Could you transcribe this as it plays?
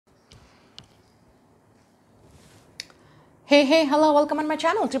Hey, hello, welcome on my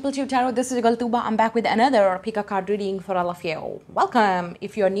channel, Triple Two Tarot. This is Galtuba. I'm back with another pick a card reading for all of you. Welcome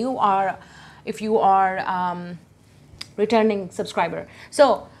if you're new or if you are returning subscriber.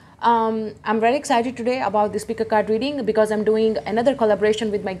 So I'm very excited today about this pick a card reading because I'm doing another collaboration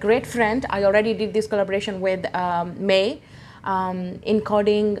with my great friend. I already did this collaboration with May in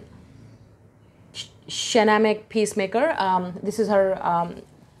coding Shanamic Peacemaker. This is her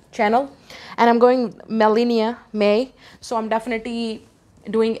channel, and I'm going Melania May. So I'm definitely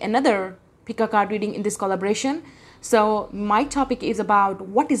doing another pick a card reading in this collaboration. So my topic is about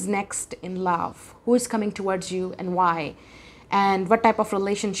what is next in love, who is coming towards you and why, and what type of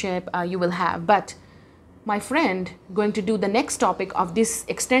relationship you will have. But my friend going to do the next topic of this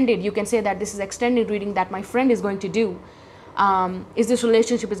extended, you can say that this is extended reading that my friend is going to do. Is this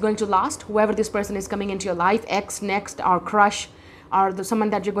relationship is going to last? Whoever this person is coming into your life, ex, next, or crush, or someone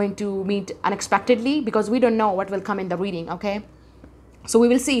that you're going to meet unexpectedly, because we don't know what will come in the reading, okay? So we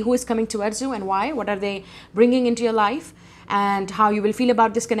will see who is coming towards you and why, what are they bringing into your life, and how you will feel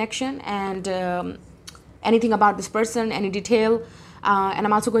about this connection, and anything about this person, any detail. And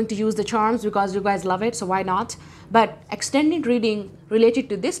I'm also going to use the charms because you guys love it, so why not? But extended reading related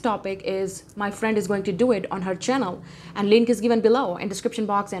to this topic is my friend is going to do it on her channel, and link is given below in description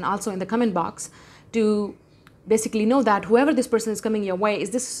box and also in the comment box to basically know that whoever this person is coming your way,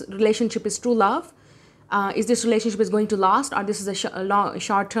 is this relationship is true love? Is this relationship is going to last, or this is a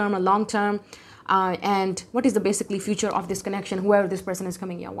short term, a long term? And what is the basically future of this connection, whoever this person is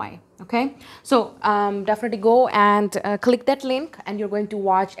coming your way, okay? So definitely go and click that link, and you're going to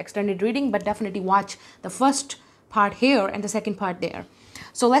watch extended reading, but definitely watch the first part here and the second part there.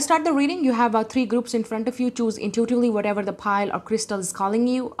 So let's start the reading. You have 3 groups in front of you. Choose intuitively whatever the pile or crystal is calling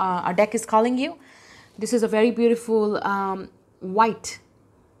you, or deck is calling you. This is a very beautiful white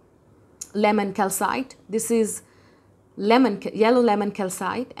lemon calcite. This is yellow lemon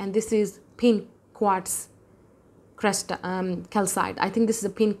calcite, and this is pink quartz calcite. I think this is a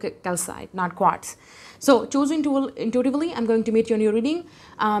pink calcite, not quartz. So choose intuitively. I'm going to meet you in your reading.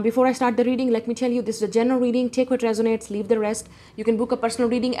 Before I start the reading, let me tell you, this is a general reading. Take what resonates, leave the rest. You can book a personal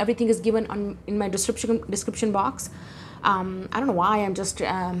reading. Everything is given in my description box. I don't know why I'm just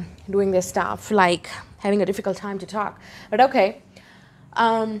doing this stuff, like having a difficult time to talk, but okay.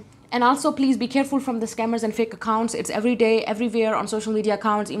 And also, please be careful from the scammers and fake accounts. It's every day, everywhere on social media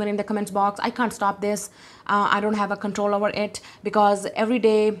accounts, even in the comments box. I can't stop this. I don't have a control over it, because every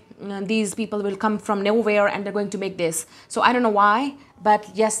day these people will come from nowhere and they're going to make this. So I don't know why, but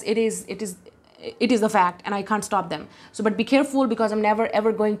yes, it is a fact, and I can't stop them. So, but be careful, because I'm never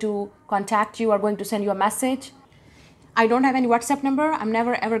ever going to contact you or going to send you a message. I don't have any WhatsApp number. I'm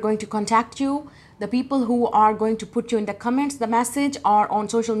never ever going to contact you. The people who are going to put you in the comments, the message, or on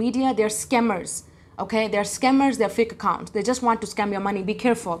social media, they're scammers, okay? They're scammers, they're fake accounts. They just want to scam your money. Be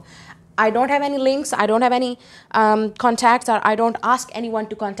careful. I don't have any links. I don't have any contacts, or I don't ask anyone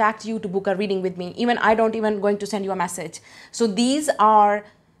to contact you to book a reading with me. Even I don't even going to send you a message. So these are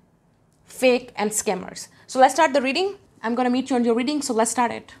fake and scammers. So let's start the reading. I'm going to meet you on your reading, so let's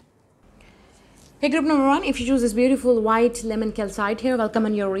start it. Hey, group number 1, if you choose this beautiful white lemon calcite here, welcome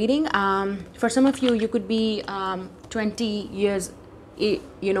on your reading. For some of you, you could be 20 years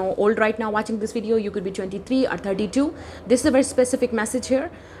old right now watching this video. You could be 23 or 32. This is a very specific message here,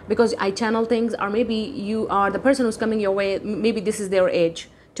 because I channel things, or maybe you are the person who's coming your way. Maybe this is their age,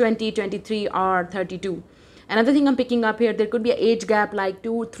 20, 23, or 32. Another thing I'm picking up here, there could be an age gap like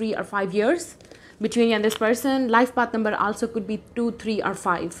 2, 3, or 5 years between you and this person. Life path number also could be 2, 3, or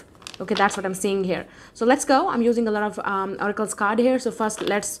 5. Okay, that's what I'm seeing here. So let's go. I'm using a lot of oracles card here. So first,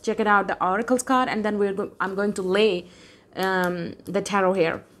 let's check it out, the oracles card, and then I'm going to lay the tarot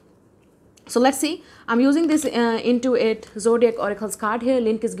here. So let's see. I'm using this Intuit Zodiac oracles card here.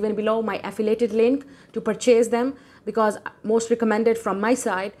 Link is given below, my affiliated link to purchase them, because most recommended from my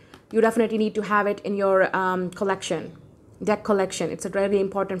side. You definitely need to have it in your collection. Deck collection. It's very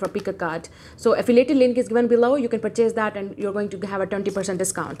important for pick a card. So affiliated link is given below. You can purchase that, and you're going to have a 20%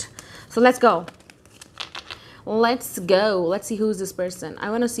 discount. So let's go. Let's go. Let's see who's this person. I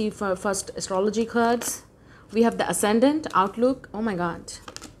want to see for first astrology cards. We have the ascendant, outlook. Oh my god.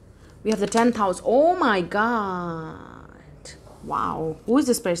 We have the 10th house. Oh my god. Wow. Who is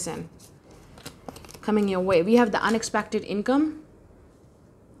this person coming your way? We have the unexpected income.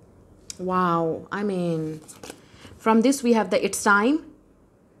 Wow. I mean, from this, we have the it's time.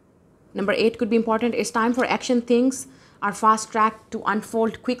 Number 8 could be important. It's time for action. Things are fast-tracked to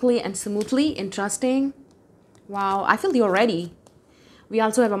unfold quickly and smoothly. Interesting. Wow, I feel you're ready. We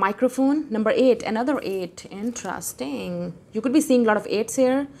also have a microphone. Number 8, another 8. Interesting. You could be seeing a lot of 8s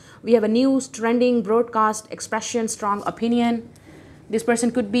here. We have a news, trending, broadcast, expression, strong opinion. This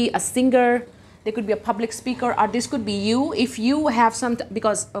person could be a singer. They could be a public speaker, or this could be you. If you have some,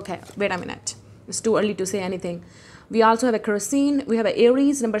 because, okay, wait a minute. It's too early to say anything. We also have a kerosene. We have an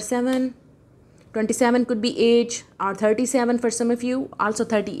Aries, number 7. 27 could be age, or 37 for some of you. Also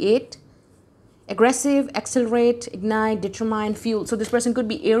 38. Aggressive, accelerate, ignite, determine, fuel. So this person could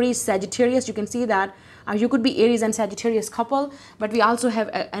be Aries, Sagittarius. You can see that. You could be Aries and Sagittarius couple. But we also have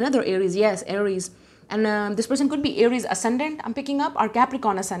another Aries. Yes, Aries. And this person could be Aries ascendant, I'm picking up, or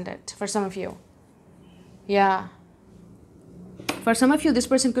Capricorn ascendant for some of you. Yeah. For some of you, this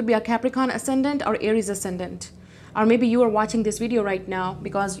person could be a Capricorn ascendant or Aries ascendant. Or maybe you are watching this video right now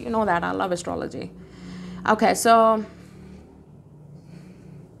because you know that I love astrology. Okay, so...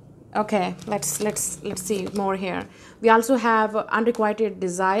 Okay, let's see more here. We also have unrequited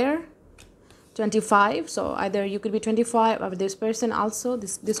desire, 25. So either you could be 25 or this person also.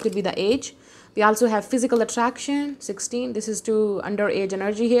 This could be the age. We also have physical attraction, 16. This is to underage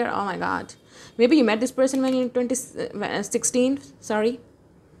energy here. Oh my God. Maybe you met this person when you're 16. Sorry.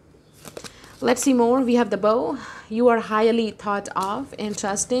 Let's see more. We have the bow. You are highly thought of.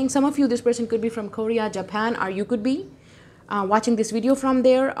 Interesting. Some of you, this person could be from Korea, Japan, or you could be watching this video from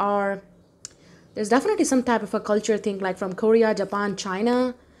there, or there's definitely some type of a culture thing like from Korea, Japan,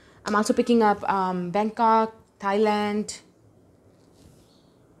 China. I'm also picking up Bangkok, Thailand,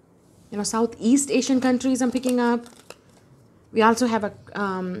 you know, Southeast Asian countries I'm picking up. We also have a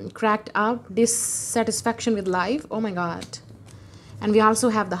cracked up, dissatisfaction with life. Oh my God. And we also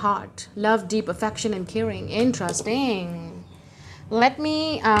have the heart, love, deep affection and caring. Interesting. Let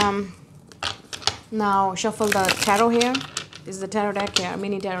me now shuffle the tarot here. This is the tarot deck here,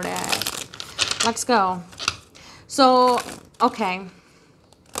 mini tarot deck. Let's go. So, okay.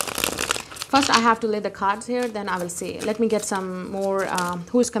 First, I have to lay the cards here, then I will see. Let me get some more.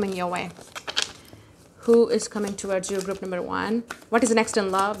 Who is coming your way? Who is coming towards your group number 1? What is next in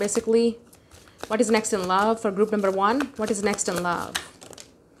love, basically? What is next in love for group number 1? What is next in love?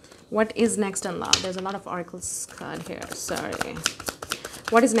 What is next in love? There's a lot of oracles card here. Sorry.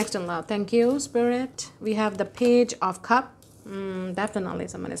 What is next in love? Thank you, Spirit. We have the Page of Cup. Definitely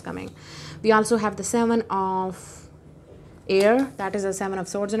someone is coming. We also have the 7 of Air. That is a 7 of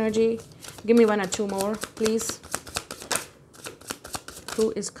Swords energy. Give me 1 or 2 more, please.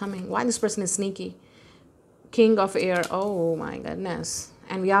 Who is coming? Why this person is sneaky? King of Air. Oh my goodness.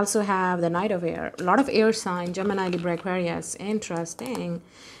 And we also have the Knight of Air. A lot of air sign. Gemini, Libra, Aquarius. Interesting.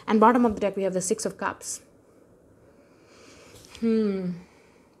 And bottom of the deck, we have the 6 of Cups.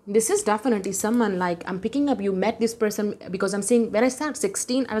 This is definitely someone like I'm picking up. You met this person because I'm seeing when I started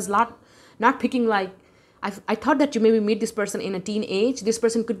 16, I was not picking like I thought that you maybe meet this person in a teen age. This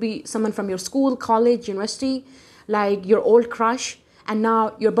person could be someone from your school, college, university, like your old crush, and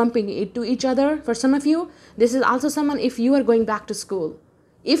now you're bumping into each other. For some of you, this is also someone if you are going back to school.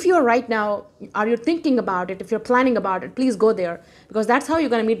 If you're right now, or you're thinking about it, if you're planning about it, please go there because that's how you're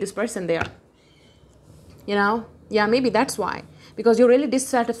going to meet this person there. You know? Yeah, maybe that's why. Because you're really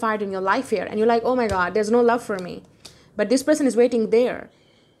dissatisfied in your life here and you're like, oh my God, there's no love for me. But this person is waiting there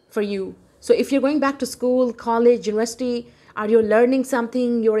for you. So if you're going back to school, college, university, or you're learning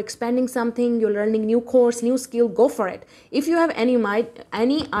something, you're expanding something, you're learning new course, new skill, go for it. If you have any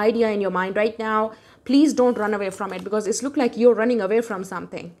idea in your mind right now, please don't run away from it because it's look like you're running away from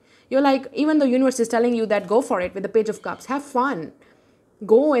something. You're like, even though universe is telling you that go for it with the Page of Cups, have fun.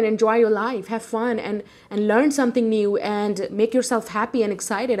 Go and enjoy your life, have fun and learn something new and make yourself happy and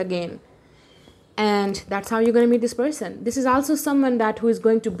excited again. And that's how you're going to meet this person. This is also someone who is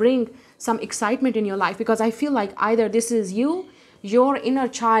going to bring some excitement in your life because I feel like either this is you, your inner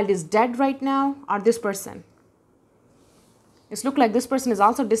child is dead right now, or this person. It's look like this person is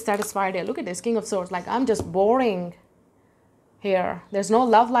also dissatisfied here. Look at this, King of Swords. Like, I'm just boring here. There's no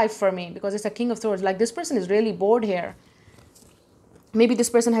love life for me because it's a King of Swords. Like, this person is really bored here. Maybe this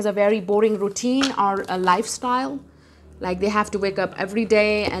person has a very boring routine or a lifestyle. Like they have to wake up every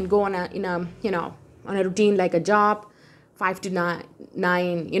day and go on on a routine like a job,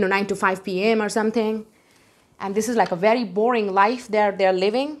 9 to 5 p.m. or something. And this is like a very boring life they're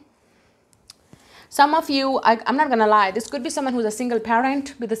living. Some of you, I'm not going to lie, this could be someone who's a single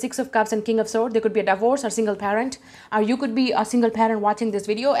parent with the 6 of Cups and King of Swords. There could be a divorce or single parent. Or you could be a single parent watching this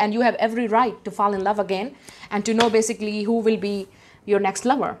video and you have every right to fall in love again and to know basically who will be your next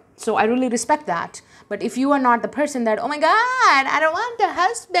lover. So I really respect that. But if you are not the person that, oh my God, I don't want a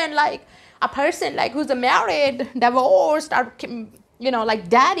husband, like a person like who's married, divorced, or like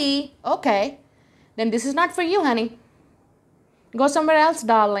daddy, okay, then this is not for you, honey. Go somewhere else,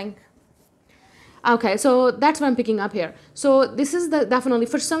 darling. Okay, so that's what I'm picking up here. So this is the definitely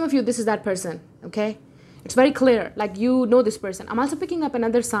for some of you, this is that person. Okay, it's very clear, like you know this person. I'm also picking up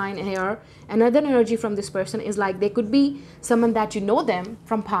another sign here. Another energy from this person is like they could be someone that you know them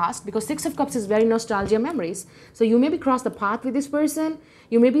from past, because Six of Cups is very nostalgia memories. So you maybe crossed the path with this person,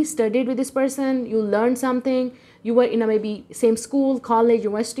 you maybe studied with this person, you learned something, you were in a maybe same school, college,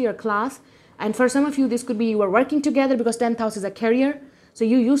 university, or class. And for some of you, this could be you were working together, because 10th house is a career. So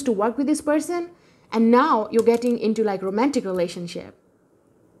you used to work with this person, and now you're getting into like romantic relationship.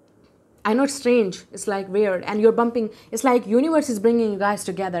 I know it's strange, it's like weird, and you're bumping, it's like universe is bringing you guys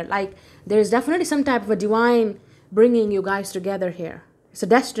together. Like there's definitely some type of a divine bringing you guys together here. It's a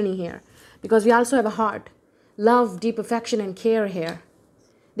destiny here, because we also have a heart, love, deep affection, and care here.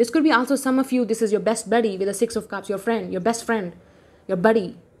 This could be also some of you, this is your best buddy with the Six of Cups, your friend, your best friend, your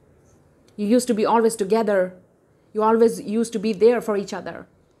buddy. You used to be always together. You always used to be there for each other.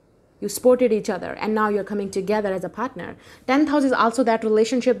 You supported each other, and now you're coming together as a partner. 10th house is also that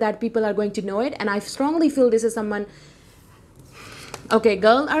relationship that people are going to know it, and I strongly feel this is someone, okay,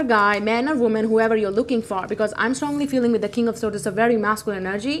 girl or guy, man or woman, whoever you're looking for, because I'm strongly feeling with the King of Swords, it's a very masculine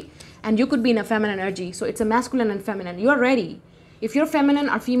energy, and you could be in a feminine energy. So it's a masculine and feminine. You're ready. If you're feminine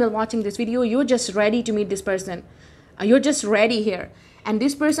or female watching this video, you're just ready to meet this person. You're just ready here. And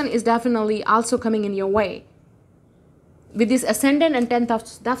this person is definitely also coming in your way. With this ascendant and 10th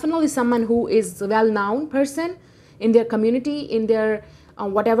house, definitely someone who is a well-known person in their community, in their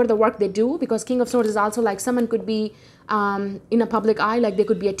whatever the work they do, because King of Swords is also like someone could be in a public eye, like they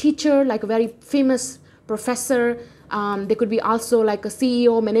could be a teacher, like a very famous professor. They could be also like a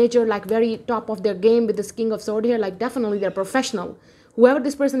CEO, manager, like very top of their game with this King of Swords here, like definitely they're professional. Whoever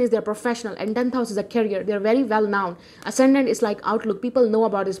this person is, they're professional, and 10th house is a career. They're very well known. Ascendant is like outlook. People know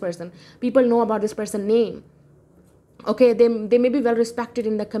about this person. People know about this person's name. Okay, they may be well respected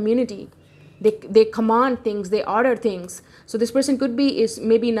in the community. They command things, they order things. So this person could be is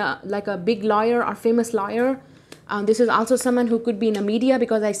maybe in a, like a big lawyer or famous lawyer. This is also someone who could be in a media,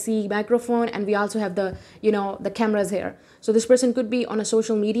 because I see microphone, and we also have the, you know, the cameras here. So this person could be on a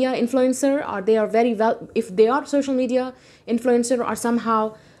social media influencer, or they are very well, if they are social media influencer, or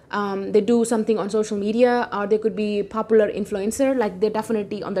somehow they do something on social media, or they could be popular influencer, like they're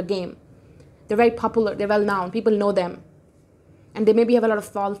definitely on the game. They're very popular, they're well known, people know them. And they maybe have a lot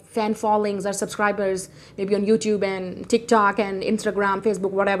of fan followings or subscribers, maybe on YouTube and TikTok and Instagram,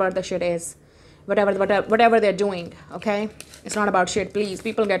 Facebook, whatever the shit is. Whatever they're doing, okay? It's not about shit, please.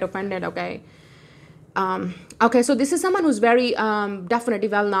 People get offended, okay? Okay, so this is someone who's very definitely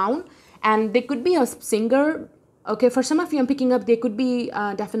well known, and they could be a singer. Okay, for some of you, I'm picking up they could be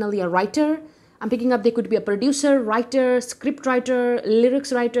definitely a writer. I'm picking up they could be a producer, writer, script writer,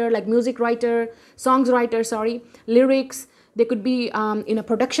 lyrics writer, like music writer, songs writer, sorry, lyrics. They could be in a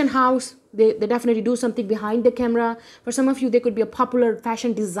production house. They definitely do something behind the camera. For some of you, they could be a popular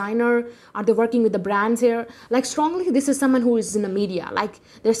fashion designer. Are they working with the brands here? Like strongly, this is someone who is in the media. Like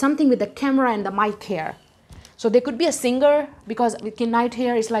there's something with the camera and the mic here. So they could be a singer, because with Knight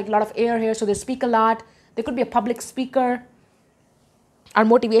here, it's like a lot of air here, so they speak a lot. They could be a public speaker or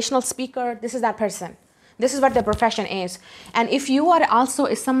motivational speaker. This is that person. This is what their profession is. And if you are also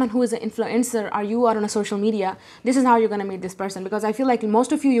is someone who is an influencer, or you are on a social media, this is how you're going to meet this person. Because I feel like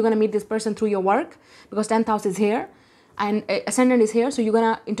most of you, you're going to meet this person through your work, because 10th house is here and ascendant is here. So you're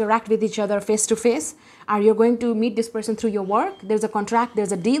going to interact with each other face to face, or you're going to meet this person through your work. There's a contract,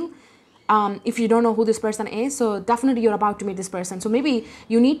 there's a deal. If you don't know who this person is, so definitely you're about to meet this person. So maybe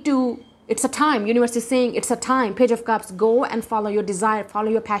you need to, it's a time. Universe is saying it's a time. Page of Cups, go and follow your desire, follow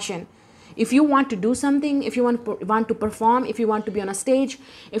your passion. If you want to do something, if you want to perform, if you want to be on a stage,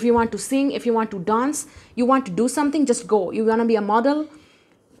 if you want to sing, if you want to dance, you want to do something, just go. You want to be a model,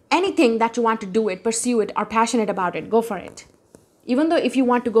 anything that you want to do it, pursue it, are passionate about it, go for it. Even though if you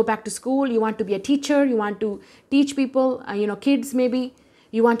want to go back to school, you want to be a teacher, you want to teach people, kids maybe,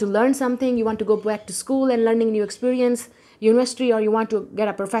 you want to learn something, you want to go back to school and learning new experience, university, or you want to get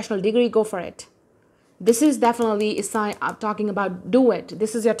a professional degree, go for it. This is definitely a sign of talking about do it.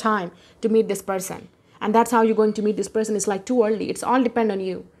 This is your time to meet this person. And that's how you're going to meet this person. It's like too early. It's all depend on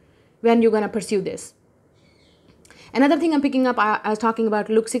you when you're going to pursue this. Another thing I'm picking up, I was talking about,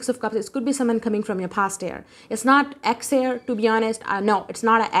 look, Six of Cups. It could be someone coming from your past here. It's not ex here, to be honest. No, it's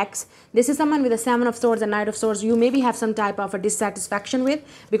not an ex. This is someone with a Seven of Swords and Knight of Swords. You maybe have some type of a dissatisfaction with,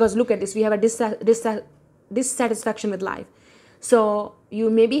 because look at this. We have a dissatisfaction with life. So you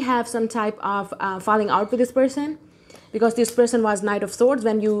maybe have some type of falling out with this person, because this person was Knight of Swords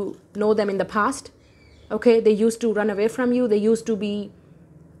when you know them in the past. Okay, they used to run away from you. They used to be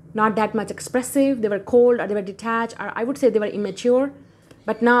not that much expressive. They were cold, or they were detached, or I would say they were immature.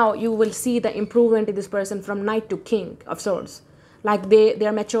 But now you will see the improvement in this person from knight to king of swords. Like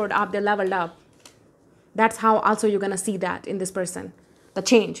they're matured up, they're leveled up. That's how also you're going to see that in this person, the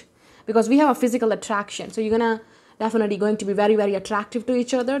change. Because we have a physical attraction. So you're going to definitely going to be very, very attractive to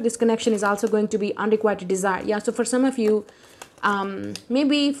each other. This connection is also going to be unrequited desire. Yeah, so for some of you,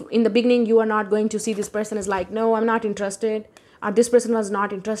 maybe in the beginning, you are not going to see this person as like, no, I'm not interested. Or this person was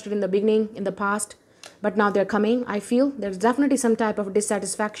not interested in the beginning, in the past. But now they're coming, I feel. There's definitely some type of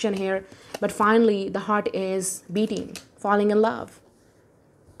dissatisfaction here. But finally, the heart is beating, falling in love.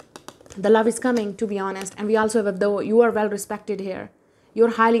 The love is coming, to be honest. And we also have, though you are well respected here.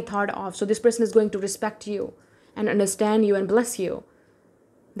 You're highly thought of. So this person is going to respect you and understand you and bless you.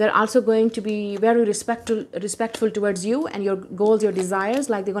 They're also going to be very respectful towards you and your goals, your desires.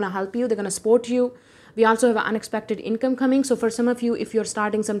 Like they're going to help you. They're going to support you. We also have an unexpected income coming. So for some of you, if you're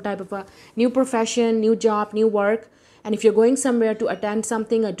starting some type of a new profession, new job, new work, and if you're going somewhere to attend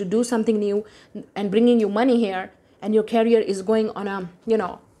something or to do something new and bringing you money here, and your career is going on a,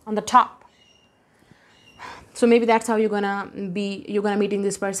 on the top. So maybe that's how you're gonna meeting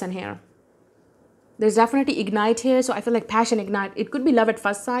this person here. There's definitely ignite here. So I feel like passion ignite. It could be love at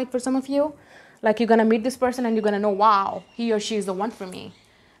first sight for some of you. Like you're gonna meet this person and you're gonna know, wow, he or she is the one for me.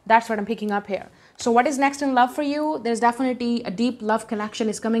 That's what I'm picking up here. So what is next in love for you? There's definitely a deep love connection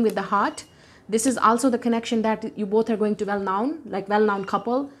is coming with the heart. This is also the connection that you both are going to well-known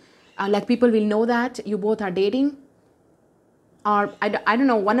couple. Like people will know that you both are dating. Or I don't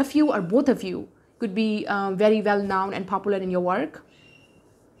know, one of you or both of you could be very well known and popular in your work.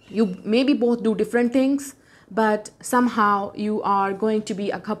 You maybe both do different things, but somehow you are going to be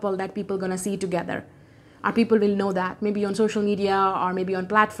a couple that people are going to see together. Or people will know that, maybe on social media or maybe on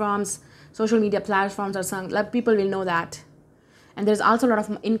social media platforms or something. People will know that. And there's also a lot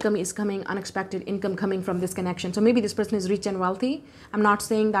of income is coming, unexpected income coming from this connection. So maybe this person is rich and wealthy. I'm not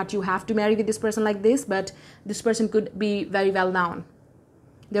saying that you have to marry with this person like this, but this person could be very well known.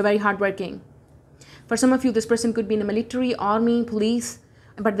 They're very hardworking. For some of you, this person could be in the military, army, police,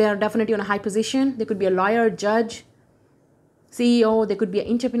 but they are definitely on a high position. They could be a lawyer, judge, CEO. They could be an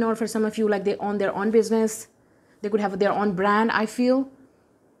entrepreneur for some of you, like they own their own business. They could have their own brand, I feel.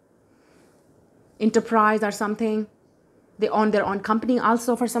 Enterprise or something. They own their own company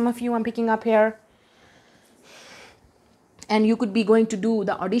also for some of you, I'm picking up here. And you could be going to do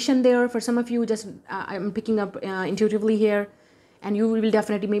the audition there for some of you. Just I'm picking up intuitively here. And you will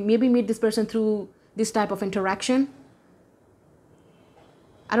definitely maybe meet this person through this type of interaction.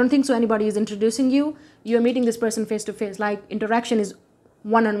 I don't think so anybody is introducing you. You're meeting this person face to face. Like interaction is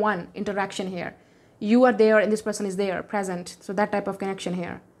one-on-one interaction here. You are there and this person is there, present. So that type of connection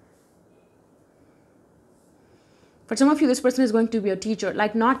here. For some of you, this person is going to be a teacher,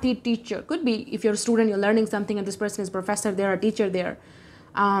 like not the teacher. Could be if you're a student, you're learning something and this person is a professor there, a teacher there.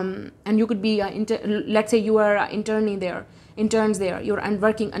 And you could be, let's say you are interns there. You're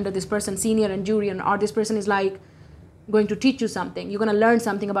working under this person, senior and junior, or this person is like going to teach you something. You're going to learn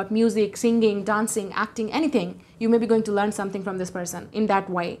something about music, singing, dancing, acting, anything. You may be going to learn something from this person in that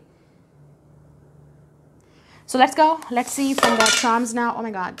way. So let's go. Let's see from the charms now. Oh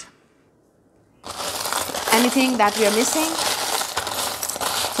my God. Anything that we are missing.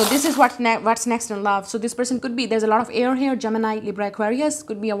 So this is what's next in love. So this person could be, there's a lot of air here, Gemini, Libra, Aquarius,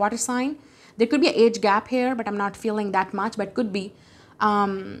 could be a water sign. There could be an age gap here, but I'm not feeling that much, but could be.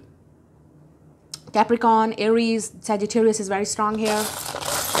 Capricorn, Aries, Sagittarius is very strong here.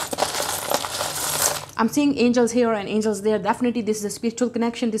 I'm seeing angels here and angels there. Definitely this is a spiritual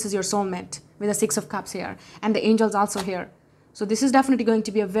connection. This is your soulmate with the Six of Cups here. And the angels also here. So this is definitely going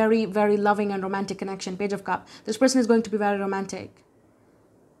to be a very, very loving and romantic connection. Page of Cups. This person is going to be very romantic.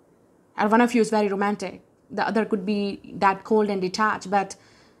 And one of you is very romantic. The other could be that cold and detached, but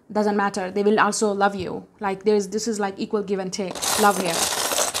doesn't matter. They will also love you. Like this is like equal give and take. Love here.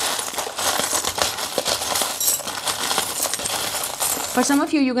 For some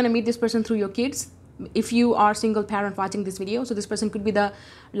of you, you're going to meet this person through your kids. If you are single parent watching this video, so this person could be the,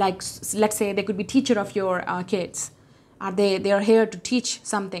 like, let's say they could be teacher of your kids. They are here to teach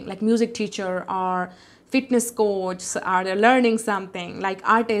something, like music teacher or fitness coach, or they're learning something, like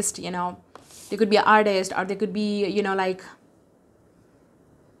artist, They could be an artist, or they could be, like,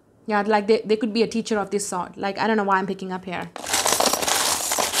 yeah, like they could be a teacher of this sort. Like, I don't know why I'm picking up here.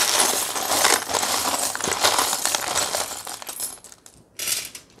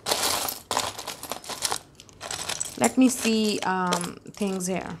 Let me see things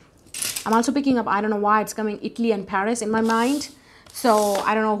here. I'm also picking up, I don't know why it's coming, Italy and Paris in my mind. So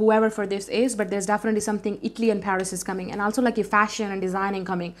I don't know whoever for this is, but there's definitely something Italy and Paris is coming, and also like a fashion and designing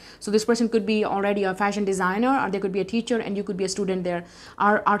coming. So this person could be already a fashion designer, or they could be a teacher, and you could be a student there.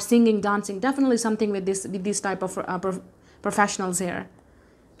 Or singing, dancing, definitely something with these type of professionals here,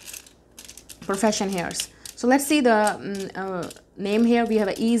 profession here. So let's see the name here. We have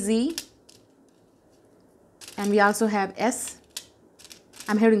a EZ, and we also have S.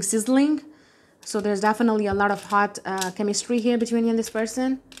 I'm hearing sizzling. So there's definitely a lot of hot chemistry here between you and this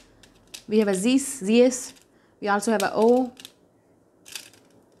person. We have a ZS. We also have a O.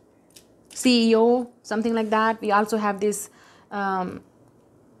 CEO, something like that. We also have this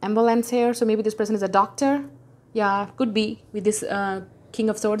ambulance here. So maybe this person is a doctor. Yeah, could be. With this King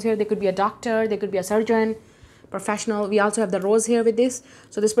of Swords here, they could be a doctor. They could be a surgeon, professional. We also have the rose here with this.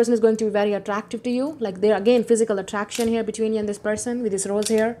 So this person is going to be very attractive to you. Like there again, physical attraction here between you and this person with this rose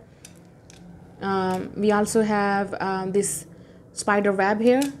here. We also have this spider web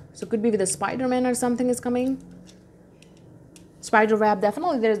here. So it could be with a Spider-Man or something is coming. Spider web,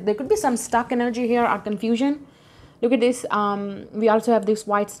 definitely. There could be some stuck energy here or confusion. Look at this. We also have this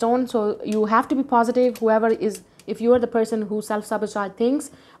white stone. So you have to be positive. Whoever is, if you are the person who self-sabotage things,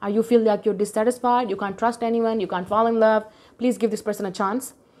 or you feel like you're dissatisfied, you can't trust anyone, you can't fall in love, please give this person a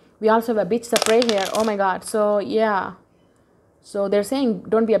chance. We also have a bitch spray here. Oh my God. So yeah. So they're saying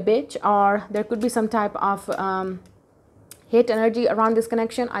don't be a bitch, or there could be some type of hate energy around this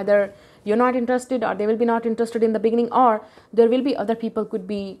connection. Either you're not interested, or they will be not interested in the beginning, or there will be other people could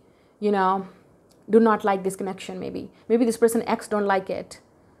be, you know, do not like this connection. Maybe this person X don't like it.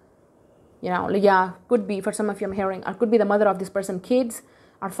 You know, yeah, could be for some of you I'm hearing, or could be the mother of this person kids,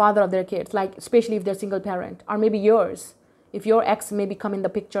 or father of their kids, like especially if they're single parent, or maybe yours, if your ex maybe come in the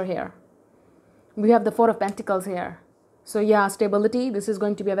picture here. We have the Four of Pentacles here. So yeah, stability. This is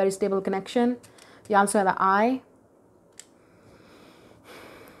going to be a very stable connection. We also have an I.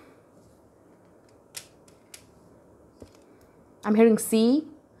 I'm hearing C.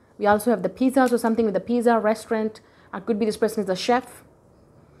 We also have the pizza, so something with the pizza restaurant. Or could be this person is a chef.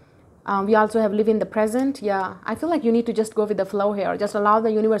 We also have live in the present. Yeah, I feel like you need to just go with the flow here. Just allow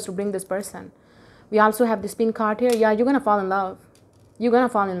the universe to bring this person. We also have the spin card here. Yeah, you're going to fall in love. You're going to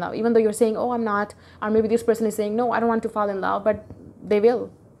fall in love. Even though you're saying, oh, I'm not. Or maybe this person is saying, no, I don't want to fall in love. But they will.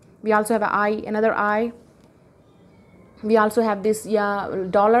 We also have an I, another I. We also have this, yeah,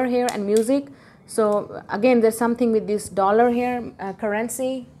 dollar here and music. So again, there's something with this dollar here,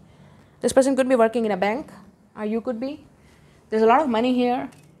 currency. This person could be working in a bank, or you could be. There's a lot of money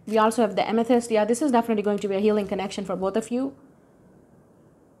here. We also have the amethyst. Yeah, this is definitely going to be a healing connection for both of you.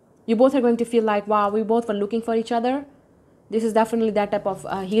 You both are going to feel like, wow, we both were looking for each other. This is definitely that type of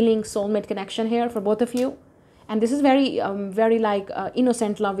healing soulmate connection here for both of you. And this is very, very like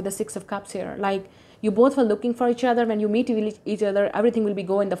innocent love with the Six of Cups here. Like you both were looking for each other. When you meet each other, everything will be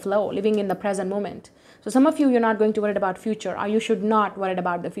go in the flow, living in the present moment. So some of you, you're not going to worry about future, or you should not worry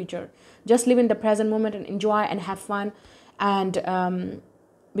about the future. Just live in the present moment and enjoy and have fun. And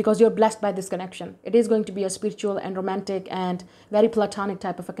because you're blessed by this connection. It is going to be a spiritual and romantic and very platonic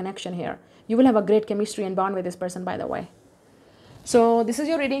type of a connection here. You will have a great chemistry and bond with this person, by the way. So this is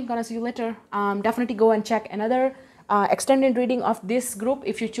your reading. Gonna see you later. Definitely go and check another extended reading of this group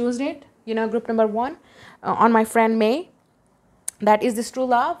if you choose it. You know, group number 1 on my friend May. That is this true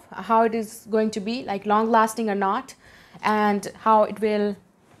love, how it is going to be, like long lasting or not, and how it will,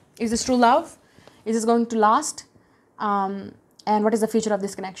 is this true love? Is this going to last? And what is the future of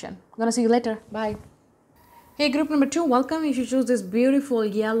this connection? I'm gonna see you later. Bye. Hey, group number 2, welcome. If you choose this beautiful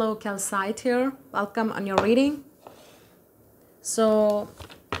yellow calcite here, welcome on your reading. So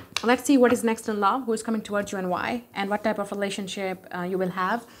let's see what is next in love, who is coming towards you and why, and what type of relationship you will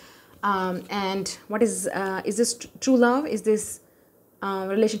have. And what is this true love? Is this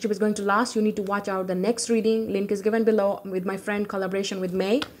relationship is going to last? You need to watch out the next reading. Link is given below with my friend collaboration with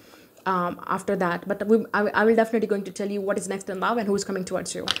May. After that, but I will definitely going to tell you what is next in love and who is coming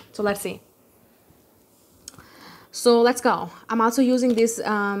towards you. So let's see. So let's go. I'm also using this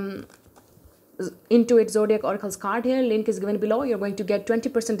Intuit Zodiac Oracles card here. Link is given below. You're going to get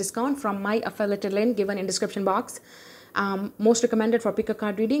 20% discount from my affiliated link given in description box. Most recommended for pick a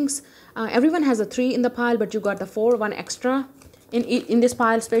card readings. Everyone has a 3 in the pile, but you got the 4, 1 extra in this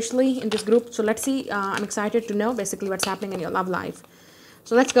pile, especially in this group. So let's see. I'm excited to know basically what's happening in your love life.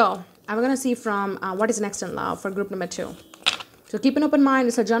 So let's go. I'm going to see from what is next in love for group number 2. So keep an open mind.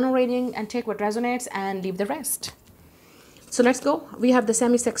 It's a general reading and take what resonates and leave the rest. So let's go. We have the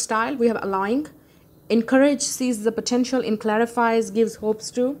semi-sextile. We have allowing. Encourage, sees the potential in, clarifies, gives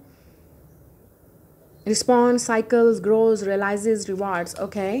hopes to. Responds, cycles, grows, realizes, rewards.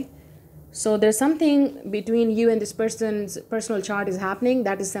 Okay. So there's something between you and this person's personal chart is happening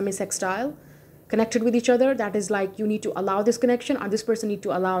that is semi-sextile, connected with each other. That is like you need to allow this connection, or this person need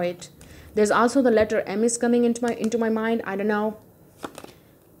to allow it. There's also the letter M is coming into my mind. I don't know.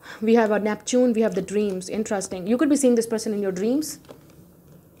 We have a Neptune. We have the dreams. Interesting. You could be seeing this person in your dreams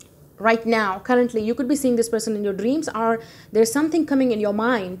right now. Currently, you could be seeing this person in your dreams, or there's something coming in your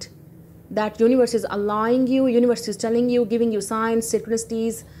mind that universe is allowing you. Universe is telling you, giving you signs,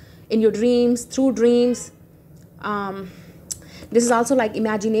 synchronicities in your dreams, through dreams. This is also like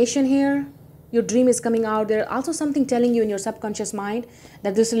imagination here. Your dream is coming out. There's also something telling you in your subconscious mind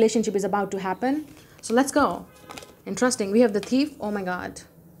that this relationship is about to happen. So let's go. Interesting. We have the thief. Oh my God.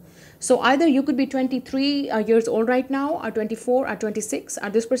 So either you could be 23 years old right now, or 24 or 26, or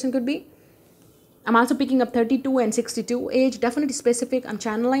this person could be. I'm also picking up 32 and 62 age. Definitely specific. I'm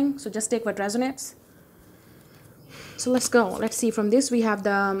channeling. So just take what resonates. So let's go. Let's see. From this, we have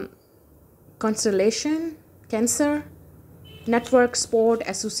the constellation, Cancer, network, sport,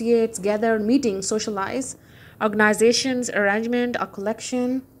 associates, gather, meeting, socialize, organizations, arrangement, a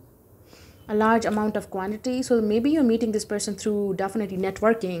collection, a large amount of quantity. So maybe you're meeting this person through definitely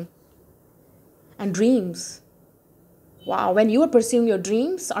networking and dreams. Wow, when you are pursuing your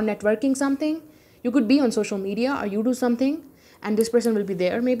dreams or networking something, you could be on social media or you do something and this person will be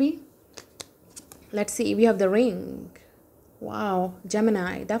there maybe. Let's see, we have the ring. Wow,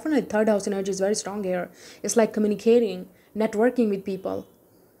 Gemini, definitely third house energy is very strong here. It's like communicating, networking with people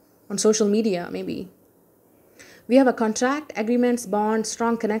on social media maybe. We have a contract, agreements, bonds,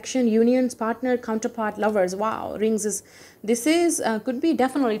 strong connection, unions, partner, counterpart, lovers. Wow, rings is, this is, could be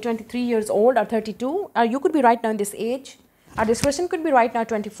definitely 23 years old or 32. Or you could be right now in this age. Or this person could be right now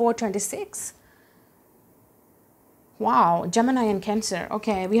 24, 26. Wow, Gemini and Cancer.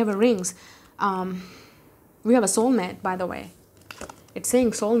 Okay, we have a rings. We have a soulmate, by the way. It's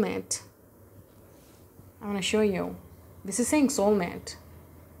saying soulmate. I want to show you. This is saying soulmate.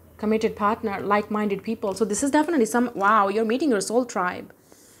 Committed partner, like-minded people. So this is definitely some, wow, you're meeting your soul tribe.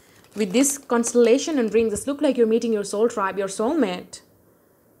 With this constellation and rings, this look like you're meeting your soul tribe, your soulmate.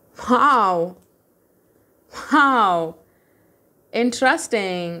 Wow. Wow.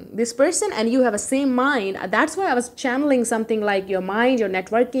 Interesting. This person and you have a same mind. That's why I was channeling something like your mind, your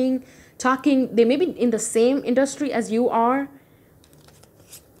networking, talking. They may be in the same industry as you are.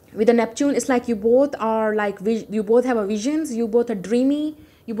 With the Neptune, it's like you both are like, you both have a visions. You both are dreamy.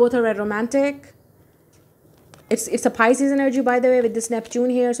 You both are romantic. It's a Pisces energy, by the way, with this Neptune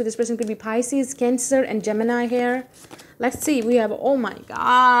here. So this person could be Pisces, Cancer, and Gemini here. Let's see. We have, oh my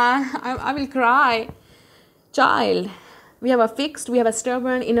God, I will cry. Child. We have a fixed, we have a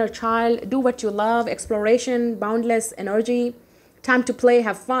stubborn inner child. Do what you love, exploration, boundless energy. Time to play,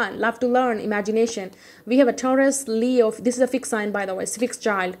 have fun, love to learn, imagination. We have a Taurus, Leo. This is a fixed sign, by the way, fixed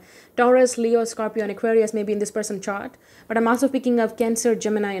child. Taurus, Leo, Scorpio, and Aquarius maybe in this person's chart. But I'm also picking up Cancer,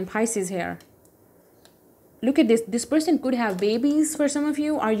 Gemini, and Pisces here. Look at this. This person could have babies for some of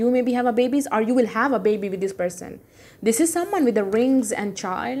you, or you maybe have a babies, or you will have a baby with this person. This is someone with the rings and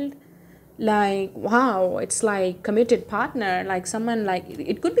child. Like, wow, it's like committed partner, like someone like,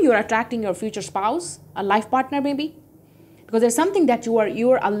 it could be you're attracting your future spouse, a life partner maybe. Because there's something that you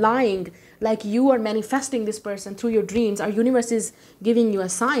are aligning, like you are manifesting this person through your dreams. Our universe is giving you a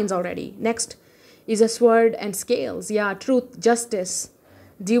signs already. Next is a sword and scales. Yeah, truth, justice,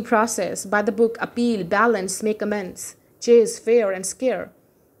 due process, by the book, appeal, balance, make amends, chase, fair, and scare.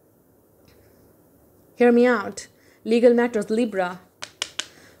 Hear me out. Legal matters, Libra.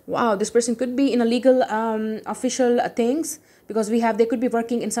 Wow, this person could be in a legal official things, because they could be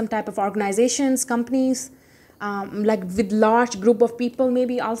working in some type of organizations, companies, like with large group of people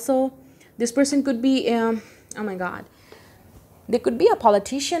maybe also. This person could be, oh my God, they could be a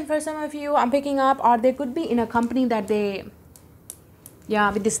politician for some of you, I'm picking up, or they could be in a company that they,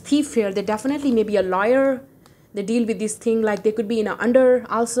 yeah, with this thief here, they definitely may be a lawyer. They deal with this thing, like they could be in a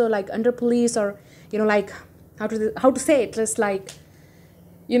also like under police, or, you know, like how to say it, just like,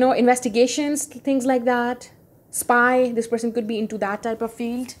 you know, investigations, things like that. Spy, this person could be into that type of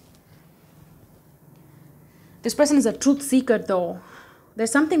field. This person is a truth seeker though.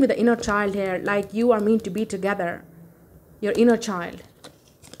 There's something with the inner child here, like you are meant to be together. Your inner child.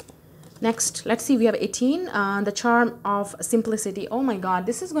 Next, let's see, we have 18, the charm of simplicity. Oh my God,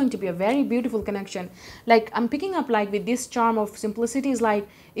 this is going to be a very beautiful connection. Like I'm picking up like with this charm of simplicity is like,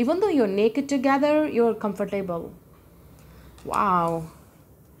 even though you're naked together, you're comfortable. Wow.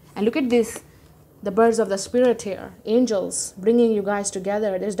 And look at this, the birds of the spirit here, angels bringing you guys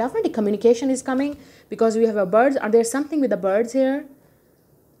together. There's definitely communication is coming because we have a birds. Are there something with the birds here?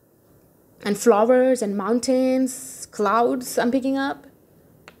 And flowers and mountains, clouds I'm picking up.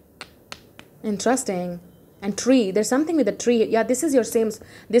 Interesting. And tree. There's something with the tree. Yeah, this is your same.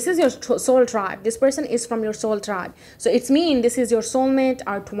 This is your soul tribe. This person is from your soul tribe. So it's mean this is your soulmate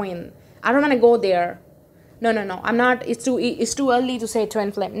or twin. I don't want to go there. No, no, no. I'm not. It's too early to say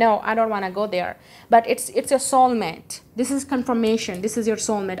twin flame. No, I don't want to go there. But it's your soulmate. This is confirmation. This is your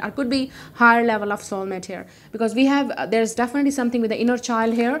soulmate. Or could be higher level of soulmate here, because we have there's definitely something with the inner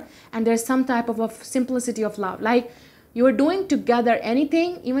child here, and there's some type of simplicity of love. Like, you're doing together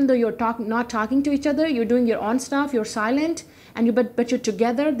anything, even though you're not talking to each other. You're doing your own stuff. You're silent, and but you're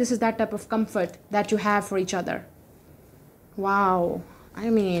together. This is that type of comfort that you have for each other. Wow.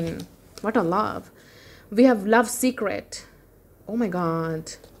 I mean, what a love. We have love secret. Oh my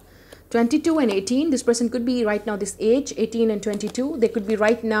God. 22 and 18. This person could be right now this age, 18 and 22. They could be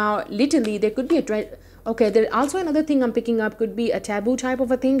right now, literally, there could be okay, there's also another thing I'm picking up, could be a taboo type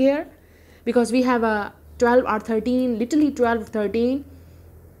of a thing here, because we have a 12 or 13, literally 12, 13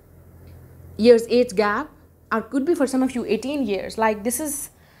 years age gap, or could be for some of you 18 years. Like, this is,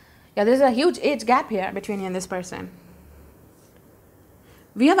 yeah, there's a huge age gap here between you and this person.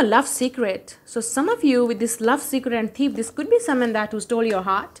 We have a love secret. So some of you with this love secret and thief, this could be someone that who stole your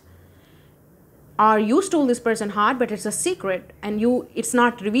heart, or you stole this person's heart, but it's a secret and it's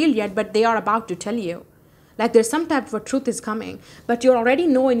not revealed yet, but they are about to tell you. Like, there's some type of truth is coming, but you already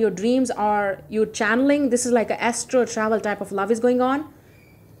know in your dreams, or you're channeling. This is like an astral travel type of love is going on.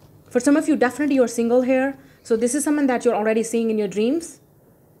 For some of you, definitely you're single here. So this is someone that you're already seeing in your dreams.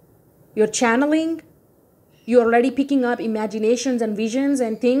 You're channeling. You're already picking up imaginations and visions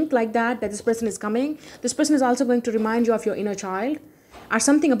and think like that this person is coming. This person is also going to remind you of your inner child, or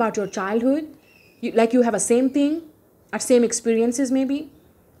something about your childhood. Like you have a same thing, or same experiences maybe.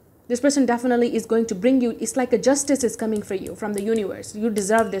 This person definitely is going to bring you, it's like a justice is coming for you from the universe. You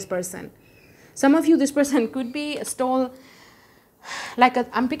deserve this person. Some of you, this person could be stole, like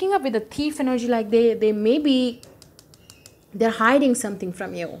I'm picking up with a thief energy, like they're hiding something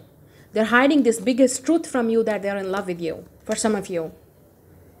from you. They're hiding this biggest truth from you, that they're in love with you, for some of you.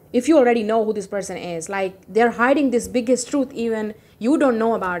 If you already know who this person is, like they're hiding this biggest truth, even you don't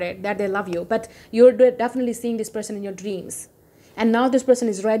know about it, that they love you, but you're definitely seeing this person in your dreams. And now this person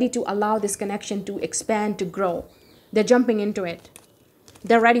is ready to allow this connection to expand, to grow. They're jumping into it.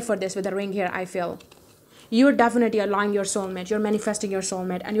 They're ready for this with the ring here, I feel. You're definitely allowing your soulmate. You're manifesting your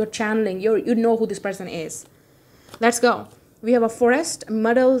soulmate, and you're channeling. You know who this person is. Let's go. We have a forest,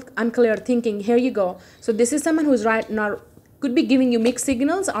 muddled, unclear thinking. Here you go. So this is someone who's right now, could be giving you mixed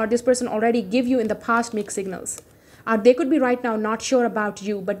signals, or this person already gave you in the past mixed signals. Or they could be right now not sure about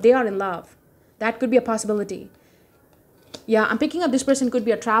you, but they are in love. That could be a possibility. Yeah, I'm picking up this person could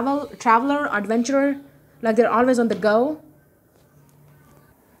be a traveler, adventurer, like they're always on the go.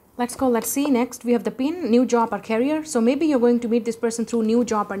 Let's go. Let's see. Next, we have the pin, new job or career. So maybe you're going to meet this person through new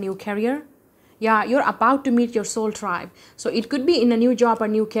job or new career. Yeah, you're about to meet your soul tribe. So it could be in a new job or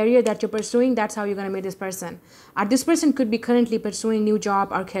new career that you're pursuing. That's how you're going to meet this person. Or this person could be currently pursuing new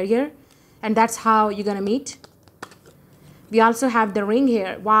job or career, and that's how you're going to meet. We also have the ring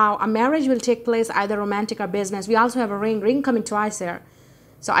here. Wow, a marriage will take place, either romantic or business. We also have a ring coming twice here.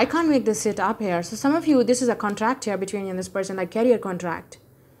 So I can't make this shit up here. So some of you, this is a contract here between you and this person, like career contract.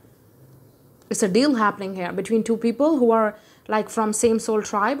 It's a deal happening here between two people who are like from same soul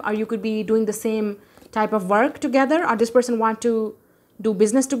tribe, or you could be doing the same type of work together, or this person want to do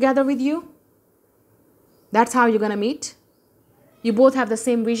business together with you. That's how you're going to meet. You both have the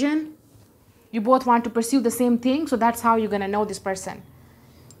same vision. You both want to pursue the same thing, so that's how you're going to know this person.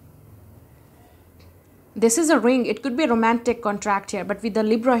 This is a ring. It could be a romantic contract here, but with the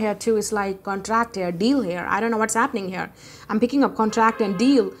Libra here too, it's like contract here, deal here. I don't know what's happening here. I'm picking up contract and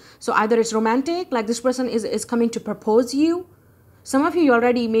deal. So either it's romantic, like this person is coming to propose you. Some of you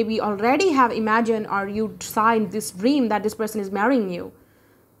already have imagined, or you saw in this dream that this person is marrying you.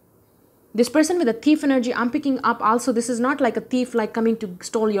 This person with a thief energy, I'm picking up also, this is not like a thief like coming to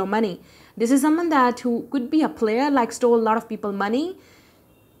steal your money. This is someone who could be a player, like stole a lot of people money.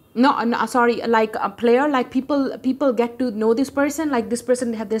 No, sorry, like a player, like people get to know this person, like this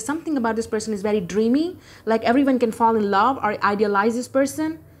person, there's something about this person is very dreamy, like everyone can fall in love or idealize this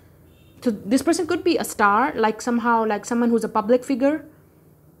person. So this person could be a star, like somehow, like someone who's a public figure.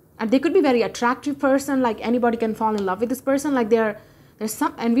 And they could be very attractive person, like anybody can fall in love with this person, like there's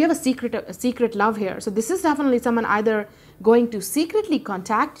some, and we have a secret love here. So this is definitely someone either going to secretly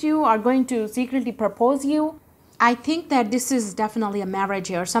contact you or going to secretly propose you. I think that this is definitely a marriage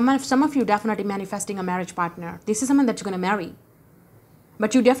here. Some of you definitely manifesting a marriage partner. This is someone that you're going to marry.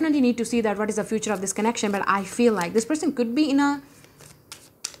 But you definitely need to see that what is the future of this connection. But I feel like this person could be in a...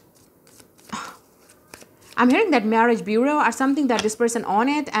 I'm hearing that marriage bureau or something, that this person on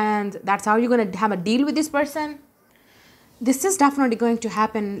it, and that's how you're going to have a deal with this person. This is definitely going to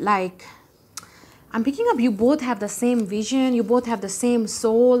happen. Like, I'm picking up, you both have the same vision, you both have the same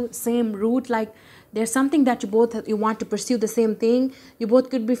soul, same root. Like, there's something that you want to pursue the same thing. You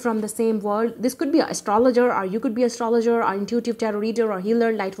both could be from the same world. This could be an astrologer, or you could be astrologer, or intuitive tarot reader, or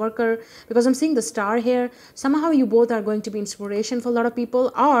healer, light worker, because I'm seeing the star here. Somehow you both are going to be inspiration for a lot of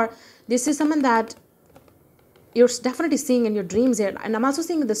people, or this is someone that you're definitely seeing in your dreams here. And I'm also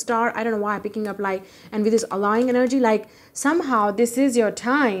seeing the star. I don't know why I'm picking up, like, and with this allowing energy, like somehow this is your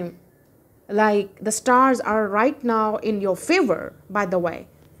time. Like, the stars are right now in your favor, by the way,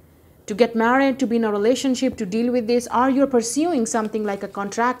 to get married, to be in a relationship, to deal with this, or you're pursuing something like a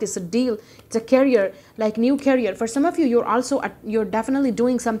contract, it's a deal, it's a career, like new career. For some of you, you're definitely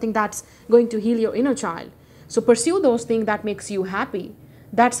doing something that's going to heal your inner child. So pursue those things that makes you happy.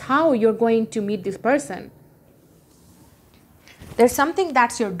 That's how you're going to meet this person. There's something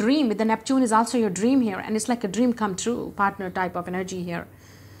that's your dream. With the Neptune is also your dream here, and it's like a dream come true, partner type of energy here.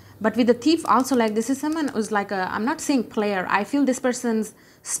 But with the thief also, like, this is someone who's like I'm not saying player. I feel this person's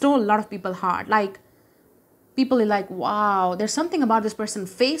stole a lot of people's heart. Like, people are like, wow, there's something about this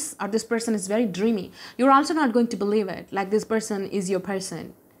person's face, or this person is very dreamy. You're also not going to believe it. Like, this person is your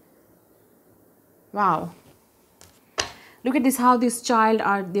person. Wow. Look at this, how this child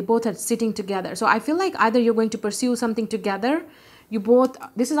they both are sitting together. So I feel like either you're going to pursue something together.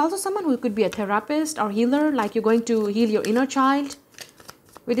 This is also someone who could be a therapist or healer. Like, you're going to heal your inner child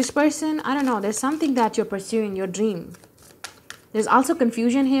with this person. I don't know. There's something that you're pursuing, your dream. There's also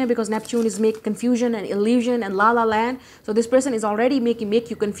confusion here, because Neptune is making confusion and illusion and la la land. So this person is already make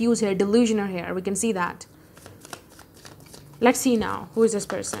you confused here, delusional here. We can see that. Let's see now. Who is this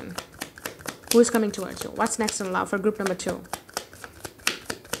person? Who is coming towards you? What's next in love for group number 2?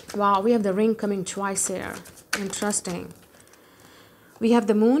 Wow, we have the ring coming twice here. Interesting. We have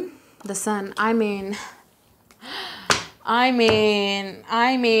the moon, the sun. I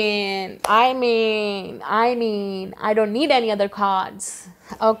don't need any other cards.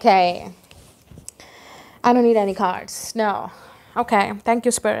 Okay. I don't need any cards. No. Okay. Thank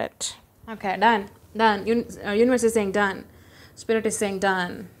you, Spirit. Okay, done. Done. Universe is saying done. Spirit is saying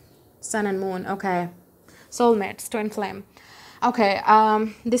done. Sun and moon. Okay. Soulmates, twin flame. Okay.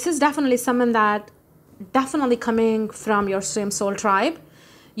 This is definitely someone that definitely coming from your same soul tribe.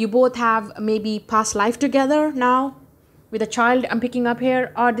 You both have maybe past life together now. With a child I'm picking up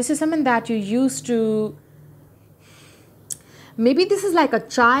here, or this is someone that you used to, maybe this is like a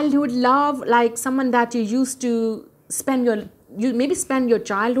childhood love, like someone that you used to spend your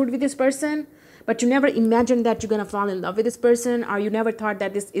childhood with this person, but you never imagined that you're going to fall in love with this person, or you never thought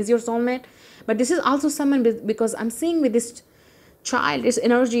that this is your soulmate. But this is also someone because I'm seeing with this child, this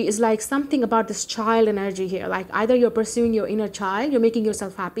energy is like something about this child energy here. Like, either you're pursuing your inner child, you're making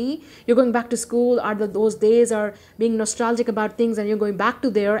yourself happy, you're going back to school, or those days are being nostalgic about things, and you're going back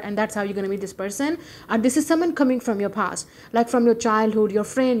to there, and that's how you're going to meet this person. Or this is someone coming from your past, like from your childhood, your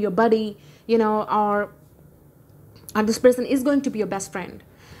friend, your buddy, or this person is going to be your best friend.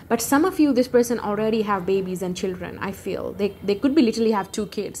 But some of you, this person already have babies and children. I feel they could be literally have 2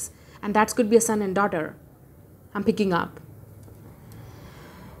 kids, and that could be a son and daughter. I'm picking up.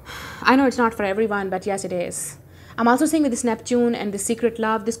 I know it's not for everyone, but yes, it is. I'm also seeing with this Neptune and the secret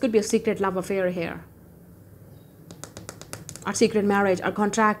love, this could be a secret love affair here. Or secret marriage, or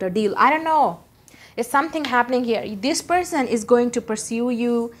contract, or deal. I don't know. There's something happening here. This person is going to pursue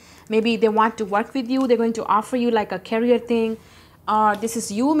you. Maybe they want to work with you. They're going to offer you like a career thing. Or this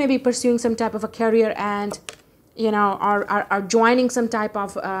is you maybe pursuing some type of a career, and, are joining some type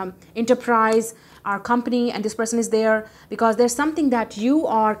of enterprise, our company, and this person is there because there's something that you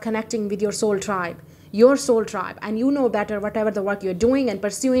are connecting with your soul tribe, and you know better whatever the work you're doing and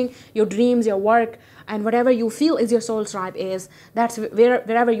pursuing, your dreams, your work, and whatever you feel is your soul tribe is, that's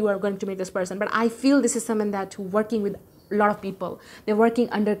wherever you are going to meet this person. But I feel this is someone that working with a lot of people. They're working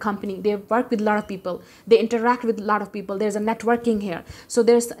under company. They work with a lot of people. They interact with a lot of people. There's a networking here. So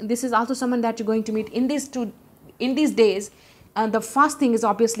this is also someone that you're going to meet in these days. The first thing is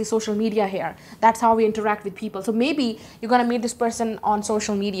obviously social media here. That's how we interact with people. So maybe you're going to meet this person on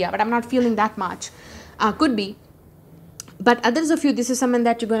social media, but I'm not feeling that much. Could be. But others of you, this is someone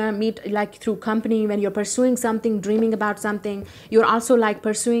that you're going to meet like through company, when you're pursuing something, dreaming about something. You're also like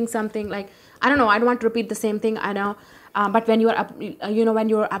pursuing something like, I don't know, I don't want to repeat the same thing, I know. But when you're up, when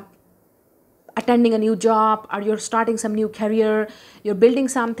you're up, attending a new job, or you're starting some new career, you're building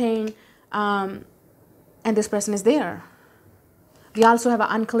something, and this person is there. We also have an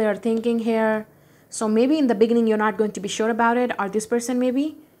unclear thinking here. So maybe in the beginning, you're not going to be sure about it, or this person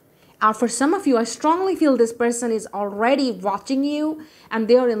maybe. For some of you, I strongly feel this person is already watching you and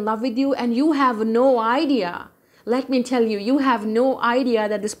they are in love with you and you have no idea. Let me tell you, you have no idea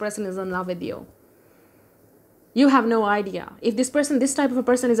that this person is in love with you. You have no idea. If this type of a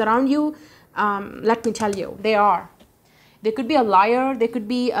person is around you, let me tell you, they are. They could be a liar. They could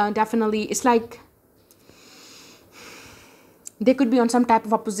be definitely, it's like, they could be on some type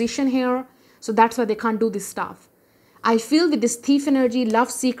of a position here. So that's why they can't do this stuff. I feel with this thief energy, love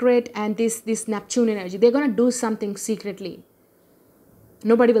secret, and this Neptune energy, they're going to do something secretly.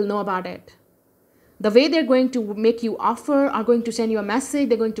 Nobody will know about it. The way they're going to make you offer, are going to send you a message,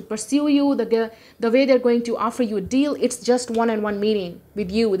 they're going to pursue you, the way they're going to offer you a deal, it's just one-on-one meeting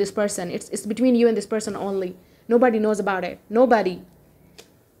with you, with this person. It's between you and this person only. Nobody knows about it. Nobody.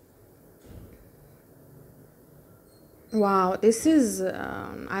 Wow, this is,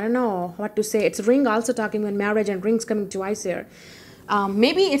 I don't know what to say. It's ring also talking about marriage and rings coming twice here.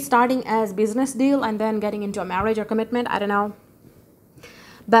 Maybe it's starting as business deal and then getting into a marriage or commitment. I don't know.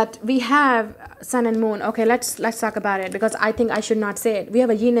 But we have sun and moon. Okay, let's talk about it because I think I should not say it. We have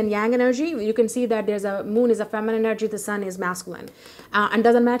a yin and yang energy. You can see that there's a moon is a feminine energy. The sun is masculine. And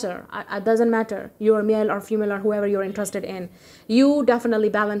doesn't matter. It doesn't matter. You're male or female or whoever you're interested in. You definitely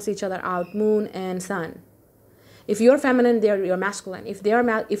balance each other out, moon and sun. If you're feminine, you're masculine. If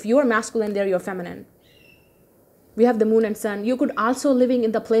you're masculine, you're feminine. We have the moon and sun. You could also living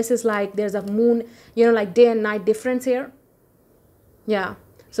in the places like there's a moon, like day and night difference here. Yeah.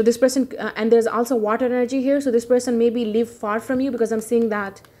 So this person, and there's also water energy here. So this person maybe live far from you because I'm seeing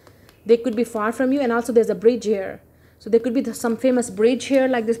that they could be far from you. And also there's a bridge here. So there could be some famous bridge here,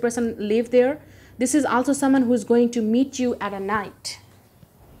 like this person lived there. This is also someone who's going to meet you at a night.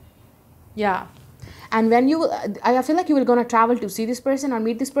 Yeah. And when I feel like you will going to travel to see this person or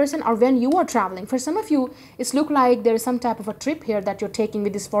meet this person, or when you are traveling. For some of you, it's look like there's some type of a trip here that you're taking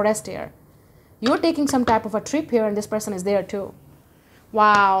with this forest here. You're taking some type of a trip here and this person is there too.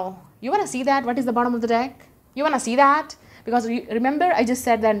 Wow. You want to see that? What is the bottom of the deck? You want to see that? Because remember, I just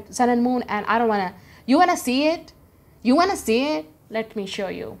said that sun and moon, and I don't want to. You want to see it? You want to see it? Let me show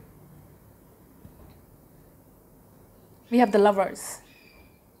you. We have the lovers.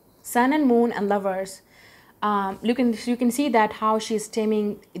 Sun and moon and lovers. You can see that how she's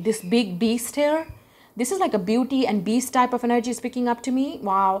taming this big beast here. This is like a beauty and beast type of energy is picking up to me.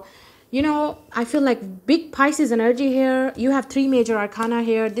 Wow. I feel like big Pisces energy here. You have 3 major arcana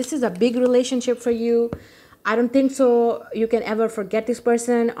here. This is a big relationship for you. I don't think so you can ever forget this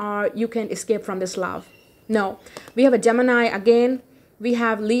person or you can escape from this love. No. We have a Gemini again. We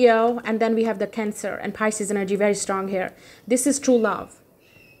have Leo, and then we have the Cancer and Pisces energy very strong here. This is true love.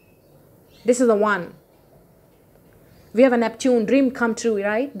 This is the one. We have a Neptune, dream come true,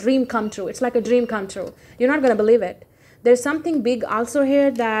 right? Dream come true. It's like a dream come true. You're not going to believe it. There's something big also here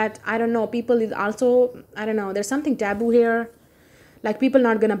that, I don't know, people is also, I don't know, there's something taboo here. Like people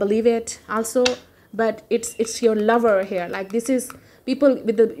not going to believe it also, but it's your lover here. Like this is people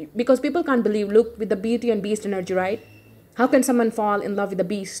because people can't believe, look, with the beauty and beast energy, right? How can someone fall in love with the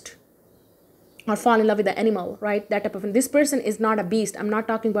beast? Or fall in love with the animal, right? That type of thing. This person is not a beast. I'm not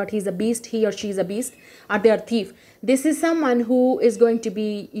talking about he's a beast, he or she is a beast, or they are a thief. This is someone who is going to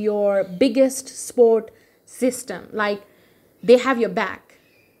be your biggest support system. Like they have your back.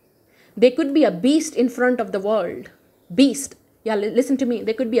 They could be a beast in front of the world. Beast. Yeah, listen to me.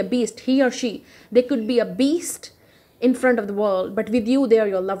 They could be a beast, he or she. They could be a beast in front of the world, but with you, they are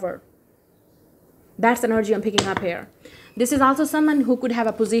your lover. That's the energy I'm picking up here. This is also someone who could have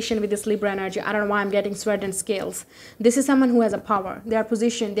a position with this Libra energy. I don't know why I'm getting sword and scales. This is someone who has a power. They are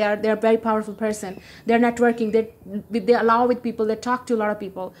positioned. They are a very powerful person. They're networking. They allow with people. They talk to a lot of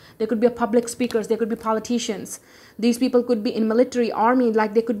people. They could be public speakers. They could be politicians. These people could be in military, army.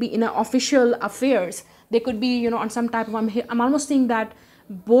 Like they could be in official affairs. They could be, on some type of. I'm almost seeing that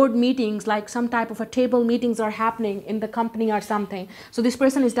board meetings, like some type of a table meetings are happening in the company or something. So this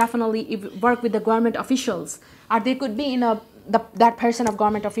person is definitely work with the government officials, or they could be in that person of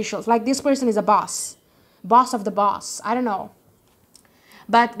government officials. Like this person is a boss of the boss. I don't know,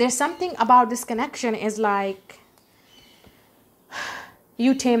 but there's something about this connection is like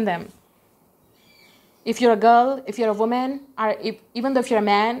you tame them. If you're a girl, if you're a woman, or even though if you're a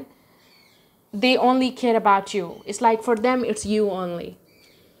man, they only care about you. It's like for them, it's you only.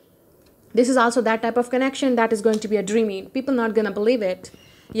 This is also that type of connection that is going to be a dreamy. People not going to believe it.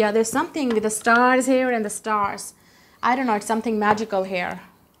 Yeah, there's something with the stars here and the stars. I don't know, it's something magical here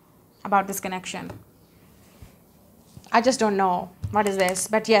about this connection. I just don't know what is this.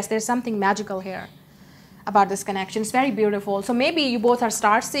 But yes, there's something magical here. about this connection. It's very beautiful. So maybe you both are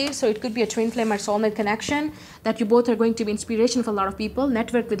star seeds, so it could be a twin flame or soulmate connection, that you both are going to be inspiration for a lot of people,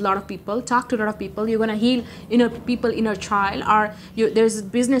 network with a lot of people, talk to a lot of people. You're going to heal inner people, inner child, or there's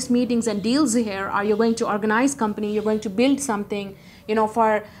business meetings and deals here, or you're going to organize company, you're going to build something, you know,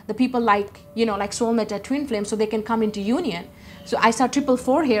 for the people like, you know, like soulmate or twin flame, so they can come into union. So I saw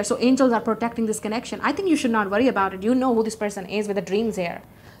 444 here, so angels are protecting this connection. I think you should not worry about it. You know who this person is with the dreams here.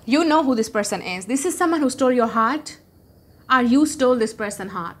 You know who this person is. This is someone who stole your heart, or you stole this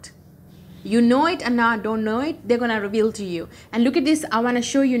person's heart. You know it and now don't know it, they're going to reveal to you. And look at this, I want to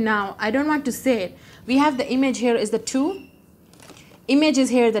show you now. I don't want to say it. We have the image here is the 2. Image is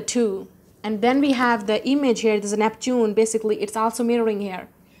here the 2. And then we have the image here, there's a Neptune. Basically, it's also mirroring here.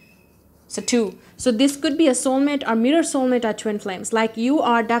 So 2. So this could be a soulmate or mirror soulmate or twin flames. Like you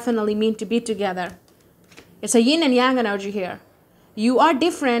are definitely meant to be together. It's a yin and yang energy here. You are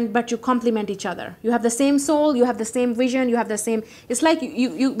different, but you complement each other. You have the same soul, you have the same vision, you have the same... It's like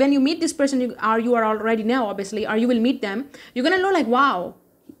you when you meet this person, you are already now, obviously, or you will meet them, you're going to know like, wow,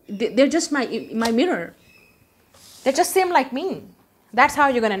 they're just my mirror. They just seem like me. That's how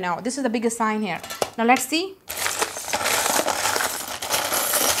you're going to know. This is the biggest sign here. Now let's see.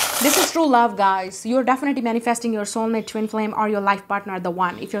 This is true love, guys. You're definitely manifesting your soulmate, twin flame, or your life partner, the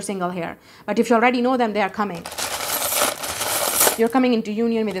one, if you're single here. But if you already know them, they are coming. You're coming into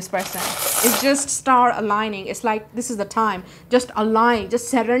union with this person. It's just star aligning. It's like this is the time. Just align. Just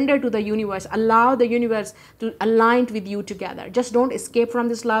surrender to the universe. Allow the universe to align with you together. Just don't escape from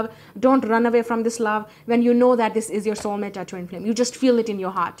this love. Don't run away from this love. When you know that this is your soulmate or twin flame, you just feel it in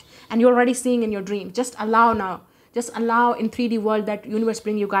your heart. And you're already seeing in your dream. Just allow now. Just allow in 3D world that universe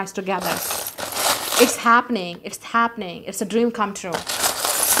bring you guys together. It's happening. It's happening. It's a dream come true.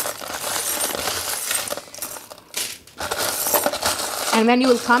 And when you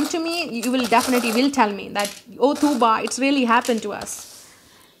will come to me, you will definitely will tell me that, oh, Tuba, it's really happened to us.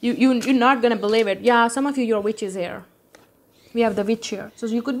 You're not going to believe it. Yeah, some of you, you're witches here. We have the witch here. So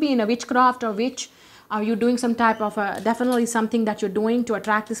you could be in a witchcraft or witch. Are you doing some type of, definitely something that you're doing to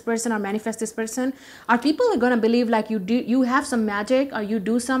attract this person or manifest this person? Are people going to believe like you have some magic, or you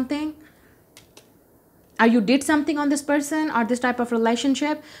do something? Or you did something on this person or this type of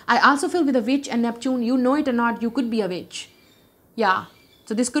relationship? I also feel with a witch and Neptune, you know it or not, you could be a witch. Yeah,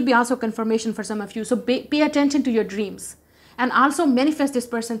 so this could be also confirmation for some of you. So pay attention to your dreams and also manifest this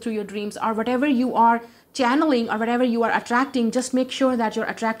person through your dreams, or whatever you are channeling or whatever you are attracting. Just make sure that you're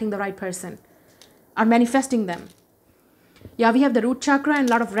attracting the right person or manifesting them. Yeah, we have the root chakra and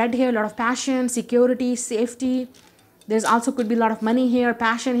a lot of red here, a lot of passion, security, safety. There's also could be a lot of money here,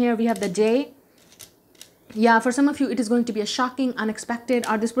 passion here. We have the J. Yeah, for some of you, it is going to be a shocking, unexpected,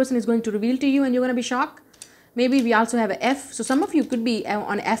 or this person is going to reveal to you and you're going to be shocked. Maybe we also have a F. So some of you could be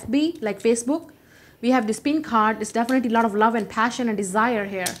on FB, like Facebook. We have this pin card. It's definitely a lot of love and passion and desire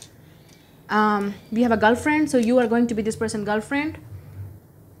here. We have a girlfriend. So you are going to be this person's girlfriend.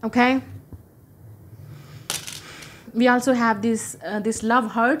 Okay. We also have this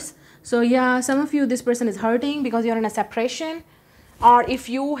love hurts. So yeah, some of you, this person is hurting because you're in a separation. Or if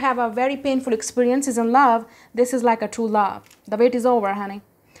you have a very painful experiences in love, this is like a true love. The wait is over, honey.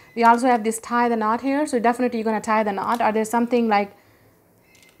 We also have this tie the knot here. So definitely you're going to tie the knot. Or there's something like,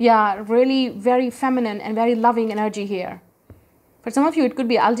 yeah, really very feminine and very loving energy here. For some of you, it could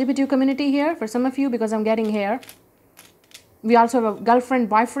be LGBT community here. For some of you, because I'm getting here. We also have a girlfriend,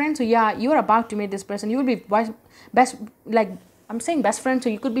 boyfriend. So yeah, you are about to meet this person. You will be best, like I'm saying best friend. So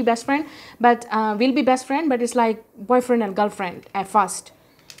you could be best friend, but will be best friend. But it's like boyfriend and girlfriend at first.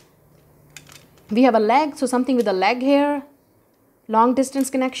 We have a leg. So something with a leg here. Long distance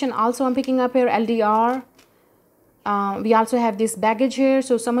connection also I'm picking up here, LDR. We also have this baggage here.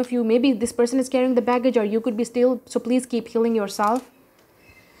 So some of you, maybe this person is carrying the baggage or you could be still. So please keep healing yourself.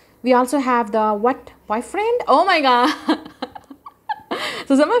 We also have the what? Boyfriend? Oh my God.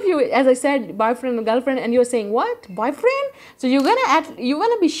 So some of you, as I said, boyfriend and girlfriend, and you're saying what? Boyfriend? So you're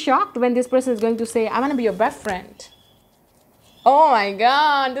gonna be shocked when this person is going to say, I want to be your best friend. Oh my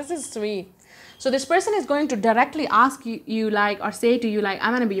God, this is sweet. So this person is going to directly ask you like, or say to you like,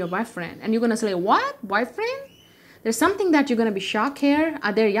 I want to be your boyfriend. And you're going to say, what? Boyfriend? There's something that you're going to be shocked here.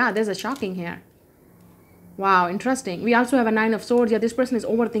 Yeah, there's a shocking here. Wow, interesting. We also have a 9 of Swords. Yeah, this person is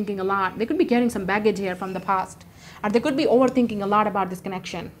overthinking a lot. They could be carrying some baggage here from the past. Or they could be overthinking a lot about this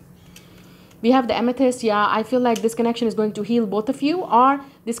connection. We have the Amethyst. Yeah, I feel like this connection is going to heal both of you. Or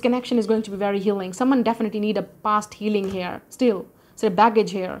this connection is going to be very healing. Someone definitely need a past healing here. Still, so baggage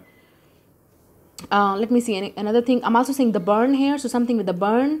here. Let me see another thing. I'm also seeing the burn here. So something with the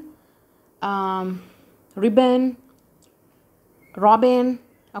burn, ribbon, robin.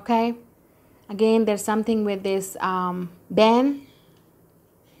 Okay. Again, there's something with this Benji,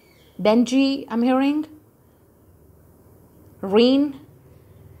 I'm hearing. Rena,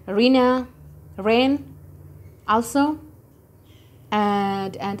 Rain also.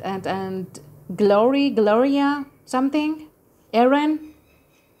 And Gloria, something. Aaron.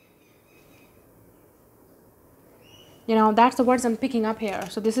 You know, that's the words I'm picking up here.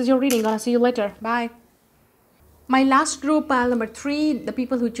 So this is your reading. Gonna see you later. Bye. My last group, pile number 3, the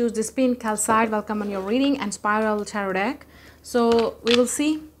people who choose this pin, calcite, welcome on your reading, and spiral tarot deck. So we will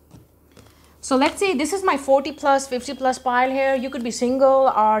see. So let's see, this is my 40 plus, 50 plus pile here. You could be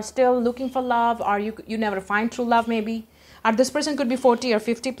single or still looking for love, or you never find true love maybe. Or this person could be 40 or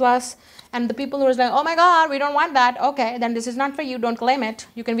 50 plus. And the people who are like, oh my God, we don't want that. Okay, then this is not for you. Don't claim it.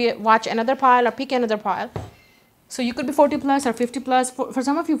 You can watch another pile or pick another pile. So you could be 40 plus or 50 plus. For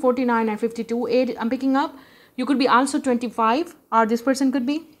some of you, 49 and 52 age, I'm picking up. You could be also 25, or this person could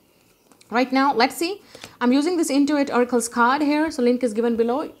be. Right now, let's see. I'm using this Intuit Oracle's card here. So link is given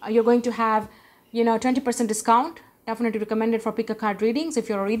below. You're going to have, 20% discount. Definitely recommended for pick a card readings if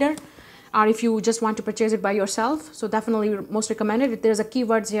you're a reader, or if you just want to purchase it by yourself. So definitely most recommended. There's a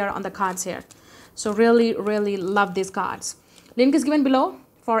keywords here on the cards here. So really, really love these cards. Link is given below.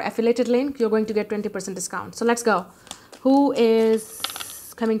 For affiliated link, you're going to get 20% discount. So let's go. Who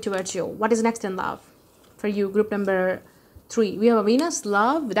is coming towards you? What is next in love for you? Group number 3. We have a Venus,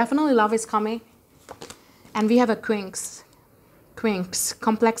 love. Definitely love is coming. And we have a Quinks,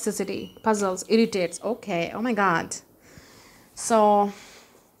 complexity, puzzles, irritates. Okay, oh my God. So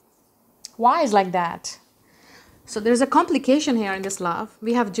why is like that? So there's a complication here in this love.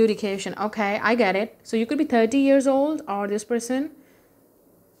 We have adjudication. Okay, I get it. So you could be 30 years old, or this person.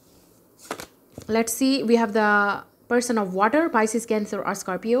 Let's see. We have the person of water, Pisces, Cancer, or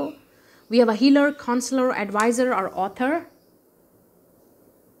Scorpio. We have a healer, counselor, advisor, or author.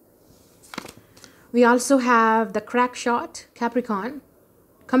 We also have the crack shot, Capricorn,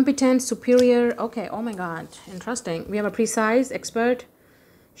 competent, superior. Okay, oh my God, interesting. We have a precise, expert,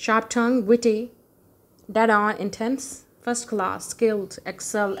 sharp tongue, witty, dead on, intense, first class, skilled,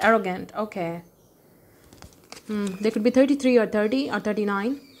 excel, arrogant. Okay. They could be 33 or 30 or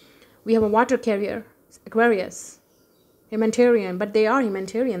 39. We have a water carrier, Aquarius, humanitarian, but they are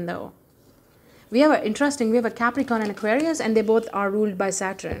humanitarian though. We have a Capricorn and Aquarius, and they both are ruled by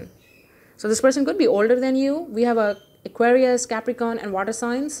Saturn. So this person could be older than you. We have a Aquarius, Capricorn, and water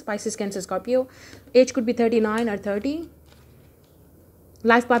signs, Pisces, Cancer, Scorpio. Age could be 39 or 30.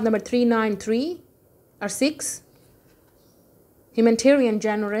 Life path number 393 or 6. Humanitarian,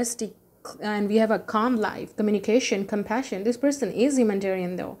 generosity, and we have a calm life, communication, compassion. This person is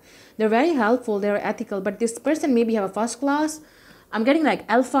humanitarian though. They're very helpful, they're ethical, but this person maybe have a first class. I'm getting like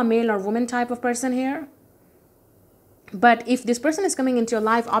alpha male or woman type of person here. But if this person is coming into your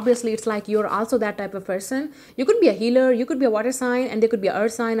life, obviously it's like you're also that type of person. You could be a healer, you could be a water sign, and they could be an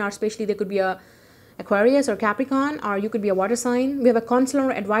earth sign, or especially they could be a Aquarius or Capricorn, or you could be a water sign. We have a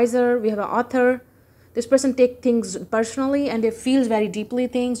counselor, advisor, we have an author. This person take things personally and they feel very deeply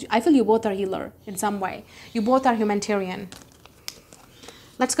things. I feel you both are healer in some way. You both are humanitarian.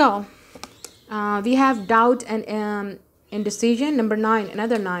 Let's go. We have doubt and indecision. Number 9,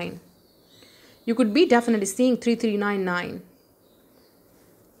 another 9. You could be definitely seeing 3399.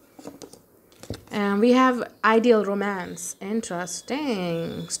 And we have ideal romance.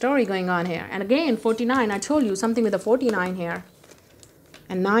 Interesting story going on here. And again, 49. I told you something with a 49 here.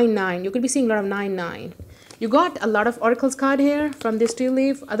 And 99. You could be seeing a lot of 99. You got a lot of oracles card here from this tea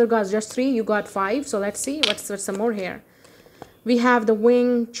leaf. Other guys just 3. You got 5. So let's see what's some more here. We have the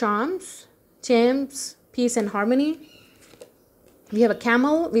wing charms, peace and harmony. We have a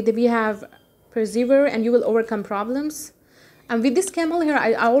camel. We have persevere and you will overcome problems. And with this camel here,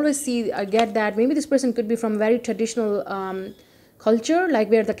 I always get that maybe this person could be from very traditional culture, like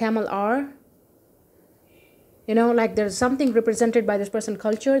where the camel are. You know, like there's something represented by this person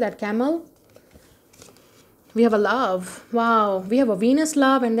culture, that camel. We have a love. Wow. We have a Venus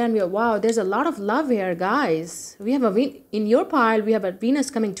love, and then we have, wow, there's a lot of love here, guys. We have in your pile, we have a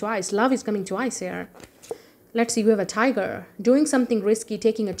Venus coming twice. Love is coming twice here. Let's see, we have a tiger doing something risky,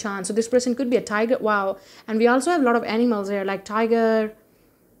 taking a chance. So this person could be a tiger. Wow. And we also have a lot of animals here, like tiger,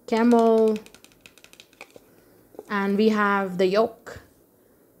 camel, and we have the yoke,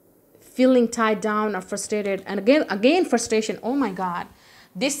 feeling tied down or frustrated. And again frustration. Oh my God,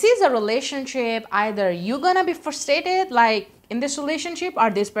 this is a relationship. Either you're gonna be frustrated like in this relationship, or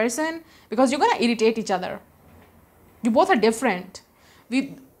this person, because you're gonna irritate each other. You both are different.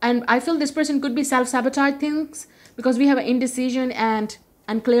 And I feel this person could be self-sabotage things, because we have an indecision and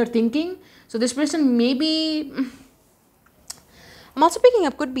unclear thinking. So this person maybe, I'm also picking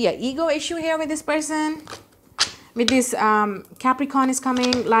up could be an ego issue here with this person. With this Capricorn is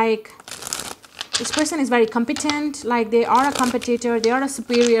coming, like this person is very competent, like they are a competitor, they are a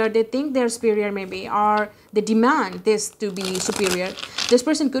superior, they think they're superior maybe, or they demand this to be superior. This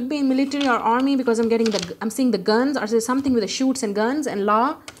person could be in military or army because I'm seeing the guns, or there's something with the shoots and guns and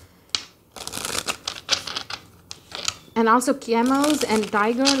law. And also camels and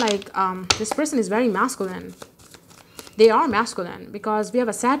tiger, like this person is very masculine. They are masculine because we have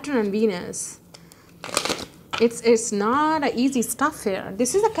a Saturn and Venus. It's not a easy stuff here.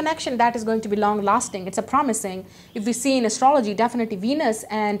 This is a connection that is going to be long lasting. It's a promising. If we see in astrology, definitely Venus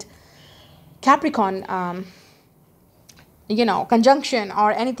and Capricorn, you know, conjunction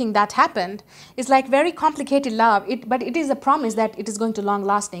or anything that happened is like very complicated love. But it is a promise that it is going to long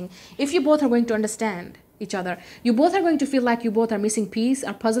lasting. If you both are going to understand each other, you both are going to feel like you both are missing piece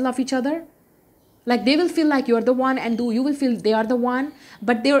or puzzle of each other. Like they will feel like you're the one and you will feel they are the one,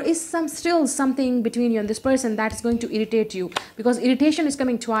 but there is still something between you and this person that is going to irritate you, because irritation is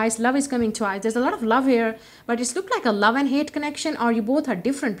coming twice, love is coming twice. There's a lot of love here, but it's looked like a love and hate connection, or you both are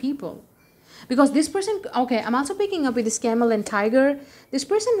different people. Because this person, okay, I'm also picking up with this camel and tiger. This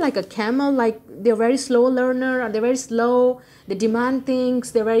person like a camel, like they're very slow learner, or they're very slow, they demand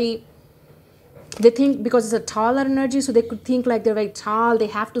things, they think because it's a taller energy, so they could think like they're very tall, they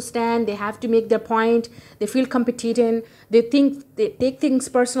have to stand, they have to make their point, they feel competent, they think they take things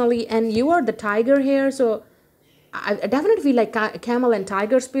personally, and you are the tiger here. So I definitely feel like camel and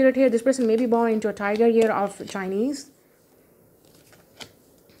tiger spirit here. This person may be born into a tiger year of Chinese.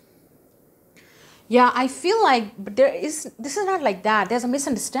 Yeah, I feel like this is not like that. There's a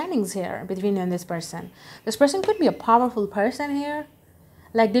misunderstandings here between you and this person. This person could be a powerful person here.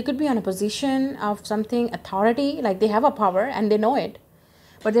 Like they could be on a position of something, authority, like they have a power and they know it.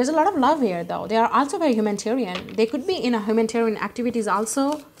 But there's a lot of love here though. They are also very humanitarian. They could be in a humanitarian activities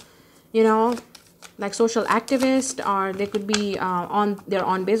also, you know, like social activist, or they could be on their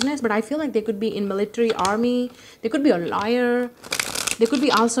own business. But I feel like they could be in military, army. They could be a lawyer. They could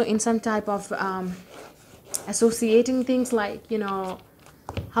be also in some type of associating things, like, you know,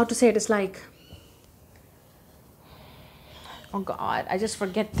 how to say it, it's like, oh God, I just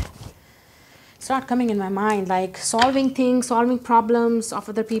forget. It's not coming in my mind. Like solving things, solving problems of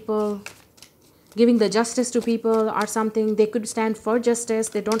other people, giving the justice to people or something. They could stand for justice.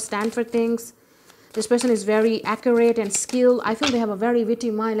 They don't stand for things. This person is very accurate and skilled. I feel they have a very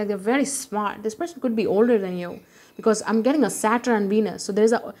witty mind. Like they're very smart. This person could be older than you, because I'm getting a Saturn and Venus. So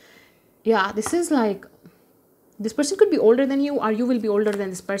there's a, yeah, this is like, this person could be older than you, or you will be older than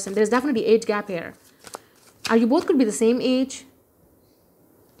this person. There's definitely age gap here. Or you both could be the same age.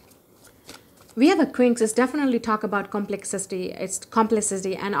 We have a Quinks. It's definitely talk about complexity. It's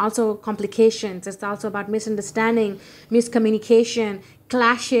complexity and also complications. It's also about misunderstanding, miscommunication,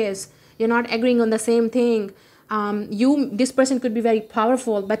 clashes. You're not agreeing on the same thing. This person could be very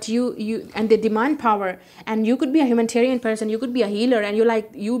powerful, but and they demand power. And you could be a humanitarian person. You could be a healer, and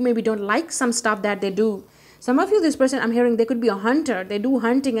you maybe don't like some stuff that they do. Some of you, this person, I'm hearing, they could be a hunter. They do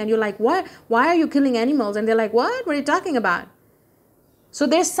hunting, and you're like, what? Why are you killing animals? And they're like, what? What are you talking about? So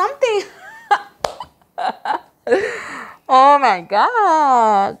there's something. Oh my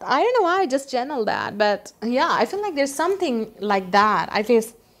God. I don't know why I just channeled that. But yeah, I feel like there's something like that. I feel,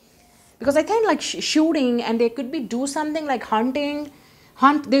 because I kind of like shooting, and they could be do something like hunting.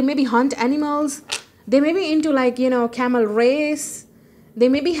 They maybe hunt animals. They may be into like, you know, camel race. They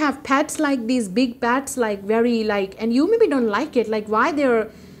maybe have pets, like these big pets, like very like, and you maybe don't like it, like why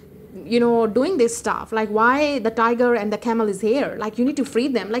they're, you know, doing this stuff, like why the tiger and the camel is here, like you need to free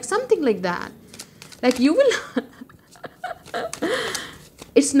them, like something like that. Like you will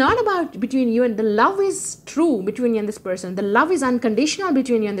it's not about between you, and the love is true between you and this person. The love is unconditional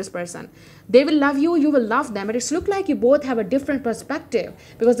between you and this person. They will love you, you will love them. But it's look like you both have a different perspective,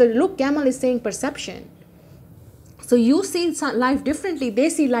 because the look camel is saying perception. So you see life differently, they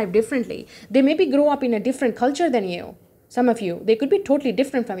see life differently. They maybe grow up in a different culture than you. Some of you, they could be totally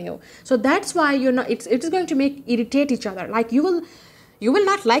different from you. So that's why you're not, it is going to irritate each other. Like you will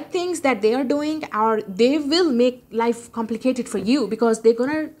not like things that they are doing, or they will make life complicated for you, because they're going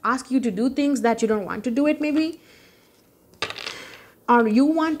to ask you to do things that you don't want to do it maybe. Or you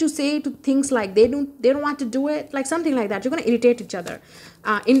want to say to things like they don't want to do it, like something like that. You're going to irritate each other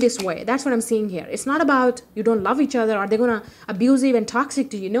in this way. That's what I'm seeing here. It's not about you don't love each other, or they're going to abusive and toxic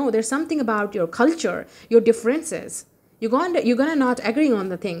to you. No, there's something about your culture, your differences. You're going to not agree on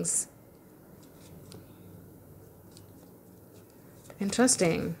the things.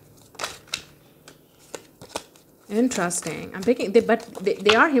 Interesting. I'm picking, but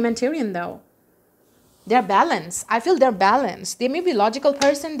they are humanitarian though. They're balanced. I feel they're balanced. They may be logical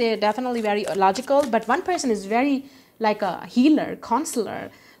person. They're definitely very logical. But one person is very like a healer,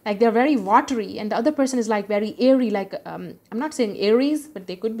 counselor. Like they're very watery. And the other person is like very airy. Like, I'm not saying Aries, but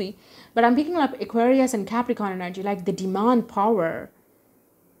they could be. But I'm picking up Aquarius and Capricorn energy. Like they demand power.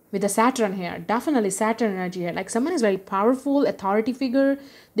 With the Saturn here. Definitely Saturn energy here. Like someone is very powerful, authority figure.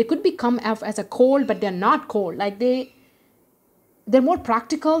 They could become as a cold, but they're not cold. Like they're more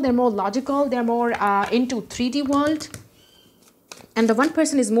practical, they're more logical, they're more into 3D world. And the one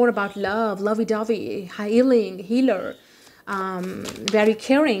person is more about love, lovey-dovey, healing, healer, very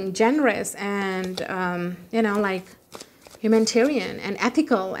caring, generous, and, you know, like humanitarian and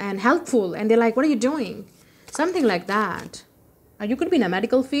ethical and helpful. And they're like, what are you doing? Something like that. Or you could be in a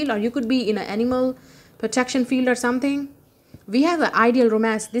medical field, or you could be in an animal protection field or something. We have an ideal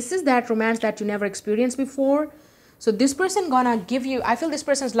romance. This is that romance that you never experienced before. So this person gonna give you, I feel this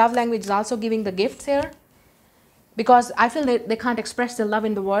person's love language is also giving the gifts here. Because I feel they can't express their love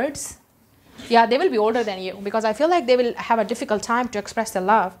in the words. Yeah, they will be older than you. Because I feel like they will have a difficult time to express their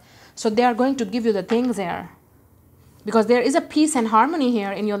love. So they are going to give you the things here. Because there is a peace and harmony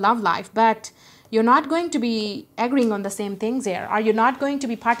here in your love life. But you're not going to be agreeing on the same things here. Or you're not going to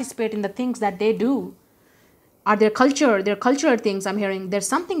be participating in the things that they do. Or their cultural things I'm hearing. There's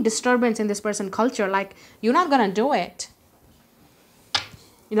something disturbance in this person's culture. Like, you're not going to do it.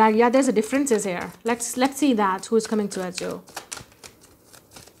 You're like, yeah, there's a differences here. Let's see that. Who is coming towards you?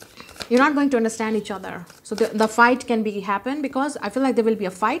 You're not going to understand each other. So the fight can happen because I feel like there will be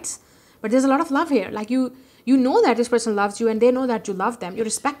a fight. But there's a lot of love here. Like, you know that this person loves you and they know that you love them. You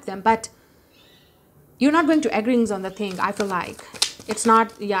respect them. But you're not going to agree on the thing, I feel like. It's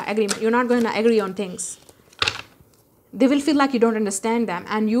not, agreement. You're not going to agree on things. They will feel like you don't understand them.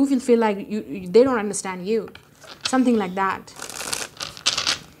 And you will feel like they don't understand you. Something like that.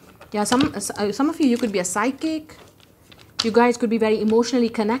 Yeah, some of you could be a psychic. You guys could be very emotionally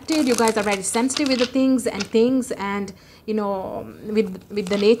connected. You guys are very sensitive with the things and you know, with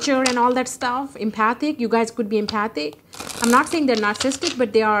the nature and all that stuff. Empathic. You guys could be empathic. I'm not saying they're narcissistic,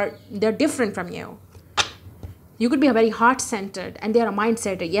 but they're different from you. You could be a very heart-centered and they're a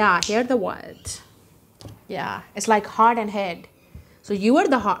mind-centered. Yeah, hear the word. Yeah, it's like heart and head. So you are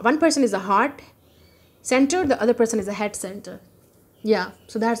the heart. One person is a heart-centered, the other person is a head-centered. Yeah,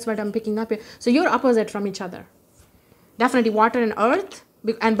 so that's what I'm picking up here. So you're opposite from each other. Definitely water and earth.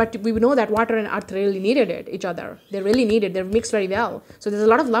 But we know that water and earth really needed each other. They really needed. They're mixed very well. So there's a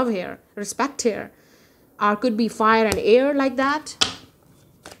lot of love here, respect here. Or could be fire and air like that.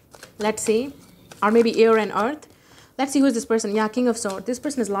 Let's see. Or maybe air and earth. Let's see who is this person. Yeah, King of Swords. This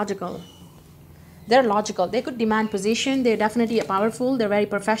person is logical. They're logical. They could demand position. They're definitely powerful. They're very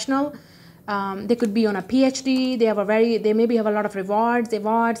professional. They could be on a PhD. They maybe have a lot of rewards.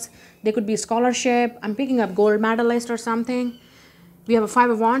 They could be scholarship. I'm picking up gold medalist or something. We have a 5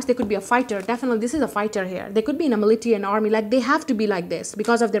 of Wands. They could be a fighter. Definitely, this is a fighter here. They could be in a military and army. Like, they have to be like this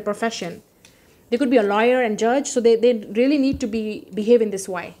because of their profession. They could be a lawyer and judge. So they really need to behave in this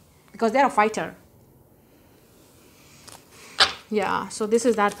way because they're a fighter. Yeah, so this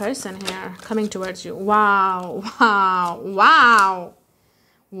is that person here coming towards you. Wow, wow, wow,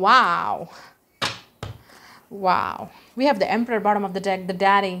 wow, wow. We have the Emperor bottom of the deck, the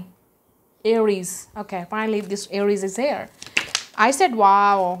daddy, Aries. Okay, finally this Aries is here. I said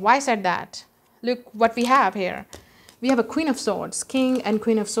wow. Why I said that? Look what we have here. We have a Queen of Swords, King and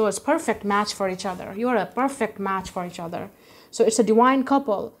Queen of Swords. Perfect match for each other. You are a perfect match for each other. So it's a divine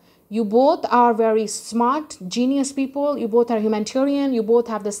couple. You both are very smart, genius people. You both are humanitarian. You both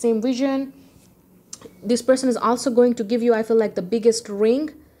have the same vision. This person is also going to give you, I feel like, the biggest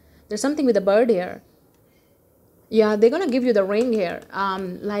ring. There's something with a bird here. Yeah, they're going to give you the ring here.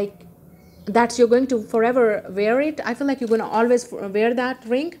 Like, that you're going to forever wear it. I feel like you're going to always wear that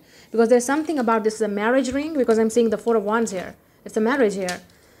ring. Because there's something about this, a marriage ring. Because I'm seeing the 4 of Wands here. It's a marriage here.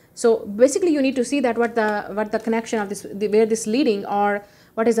 So basically you need to see that what the connection of this, where this leading, or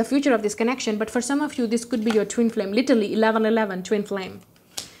what is the future of this connection. But for some of you, this could be your twin flame. Literally 11-11 twin flame.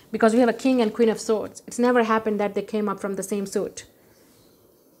 Because we have a King and Queen of Swords. It's never happened that they came up from the same suit.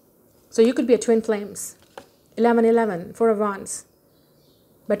 So you could be a twin flames. 11-11, 4 of Wands.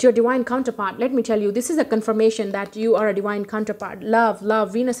 But your divine counterpart, let me tell you, this is a confirmation that you are a divine counterpart.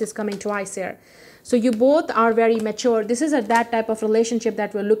 Love, Venus is coming twice here. So you both are very mature. This is that type of relationship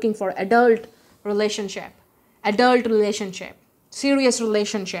that we're looking for. Adult relationship. Serious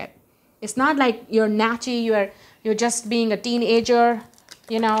relationship. It's not like you're natty, you're just being a teenager,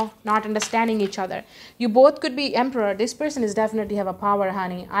 you know, not understanding each other. You both could be Emperor. This person is definitely have a power,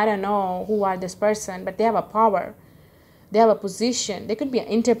 honey. I don't know who are this person, but they have a power. They have a position. They could be an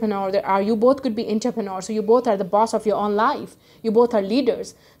entrepreneur. You both could be entrepreneurs. So you both are the boss of your own life. You both are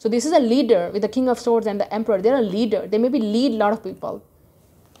leaders. So this is a leader with the King of Swords and the Emperor. They're a leader. They maybe lead a lot of people.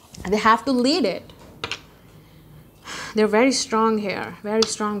 And they have to lead it. They're very strong here. Very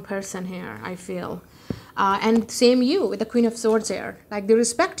strong person here, I feel. And same you with the Queen of Swords here. Like they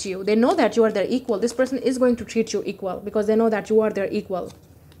respect you. They know that you are their equal. This person is going to treat you equal because they know that you are their equal.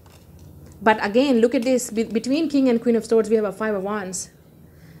 But again, look at this. Between King and Queen of Swords, we have a Five of Wands.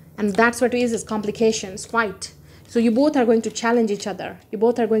 And that's what it is complications, fight. So you both are going to challenge each other. You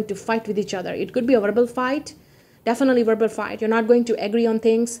both are going to fight with each other. It could be a verbal fight. Definitely verbal fight. You're not going to agree on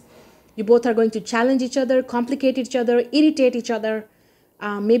things. You both are going to challenge each other, complicate each other, irritate each other.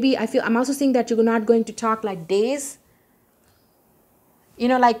 Maybe I'm also seeing that you're not going to talk like days. You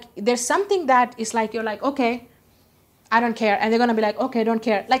know, like there's something that is like, you're like, okay, I don't care. And they're going to be like, okay, I don't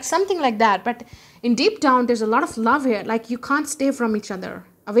care. Like something like that. But in deep down, there's a lot of love here. Like you can't stay from each other,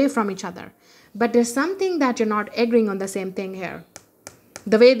 away from each other. But there's something that you're not agreeing on the same thing here.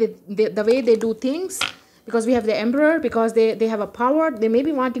 The way they do things, because we have the Emperor, because they have a power. They may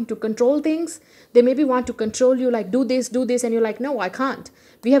be wanting to control things. They maybe want to control you, like do this. And you're like, no, I can't.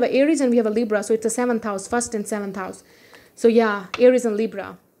 We have an Aries and we have a Libra. So it's a 7th house, 1st and 7th house. So yeah, Aries and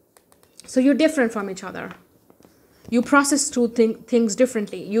Libra. So you're different from each other. You process through things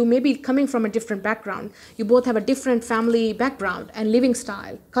differently. You may be coming from a different background. You both have a different family background and living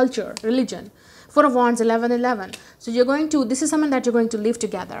style, culture, religion. Four of Wands, 11. So this is someone that you're going to live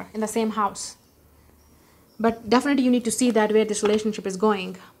together in the same house. But definitely you need to see that where this relationship is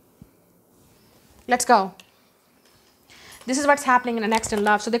going. Let's go. This is what's happening in the next in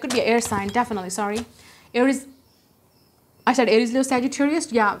love. So there could be an air sign, definitely, sorry. Aries, I said Aries, Leo,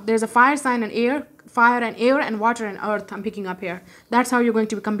 Sagittarius. Yeah, there's a fire sign and air. Fire and air and water and earth I'm picking up here. That's how you're going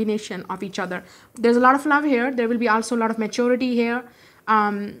to be a combination of each other. There's a lot of love here. There will be also a lot of maturity here.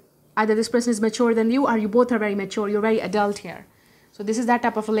 Either this person is mature than you or you both are very mature. You're very adult here. So this is that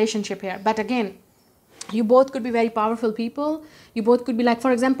type of relationship here. But again, you both could be very powerful people. You both could be like,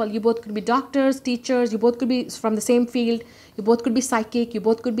 for example, you both could be doctors, teachers. You both could be from the same field. You both could be psychic. You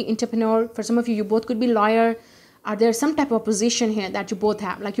both could be entrepreneur. For some of you, you both could be lawyer. Or there's some type of position here that you both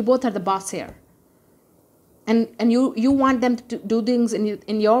have. Like you both are the boss here. And you want them to do things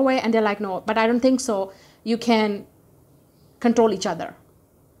in your way, and they're like, no, but I don't think so. You can control each other.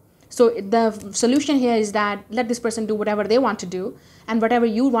 So the solution here is that let this person do whatever they want to do, and whatever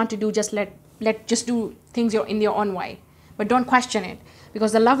you want to do, just just do things in your own way. But don't question it,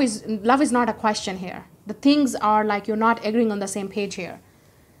 because the love is not a question here. The things are like you're not agreeing on the same page here.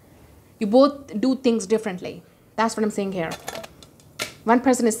 You both do things differently. That's what I'm saying here. One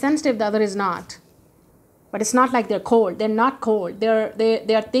person is sensitive, the other is not. But it's not like they're cold. They're not cold.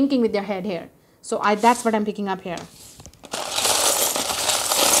 They are thinking with their head here. So that's what I'm picking up here.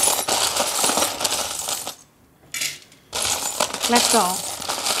 Let's go.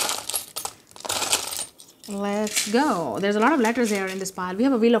 Let's go. There's a lot of letters here in this pile. We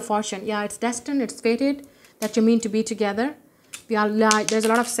have a Wheel of Fortune. Yeah, it's destined. It's fated that you're meant to be together. There's a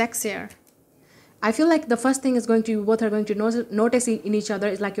lot of sex here. I feel like the first thing is you both are going to notice in each other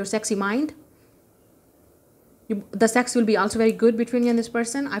is like your sexy mind. The sex will be also very good between you and this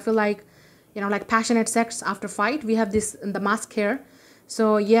person. I feel like, like passionate sex after fight. We have this in the mask here.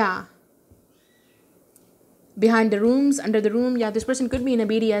 So yeah. Behind the rooms, under the room. Yeah, this person could be in a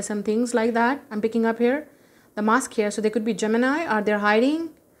BDSM, things like that. I'm picking up here. The mask here. So they could be Gemini, or they're hiding.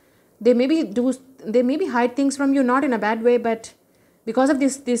 They maybe hide things from you, not in a bad way, but because of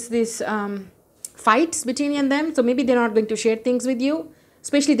this fights between you and them. So maybe they're not going to share things with you.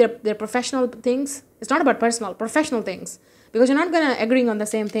 Especially their professional things. It's not about personal, professional things. Because you're not going to agree on the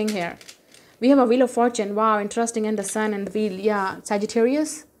same thing here. We have a Wheel of Fortune. Wow, interesting. And the Sun and the Wheel. Yeah,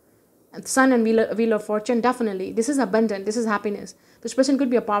 Sagittarius. And Sun and Wheel of Fortune. Definitely. This is abundant. This is happiness. This person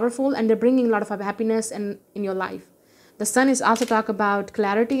could be a powerful and they're bringing a lot of happiness in your life. The Sun is also talk about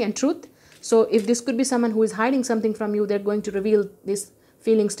clarity and truth. So if this could be someone who is hiding something from you, they're going to reveal these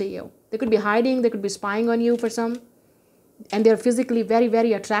feelings to you. They could be hiding. They could be spying on you for some. And they're physically very,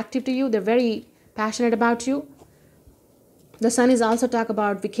 very attractive to you. They're very passionate about you. The Sun is also talk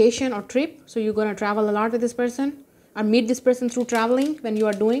about vacation or trip. So you're going to travel a lot with this person. Or meet this person through traveling when you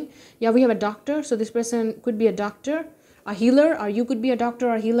are doing. Yeah, we have a doctor. So this person could be a doctor, a healer. Or you could be a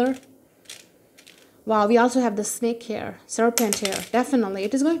doctor or healer. Wow, we also have the snake here. Serpent here. Definitely.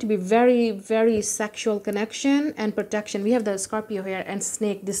 It is going to be very, very sexual connection and protection. We have the Scorpio here and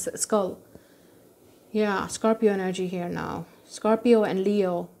snake, this skull. Yeah, Scorpio energy here now. Scorpio and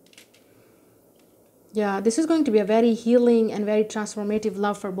Leo. Yeah, this is going to be a very healing and very transformative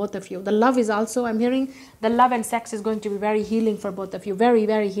love for both of you. The love is also, I'm hearing, the love and sex is going to be very healing for both of you. Very,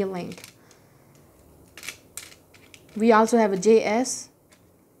 very healing. We also have a JS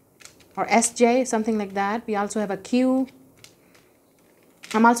or SJ, something like that. We also have a Q.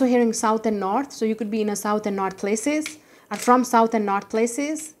 I'm also hearing south and north. So you could be in a south and north places, or from south and north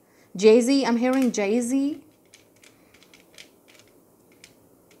places. Jay-Z, I'm hearing Jay-Z.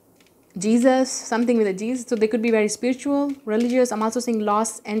 Jesus, something with a Jesus. So they could be very spiritual, religious. I'm also seeing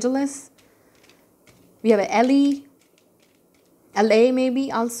Los Angeles. We have a Ellie, LA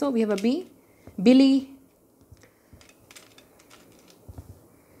maybe also. We have a B, Billy.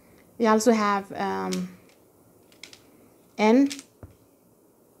 We also have N,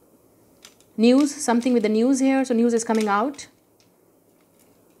 news, something with the news here. So news is coming out.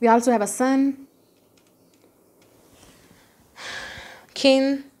 We also have a sun,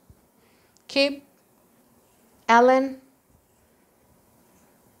 Kin, Kip, Alan,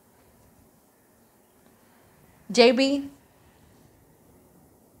 JB.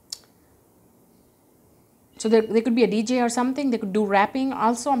 So they could be a DJ or something. They could do rapping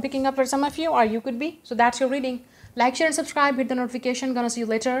also. I'm picking up for some of you, or you could be. So that's your reading. Like, share, and subscribe. Hit the notification. Gonna see you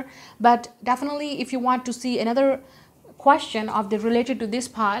later. But definitely, if you want to see another question of the related to this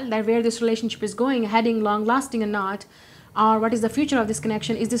pile, that where this relationship is going, heading, long lasting or not, or what is the future of this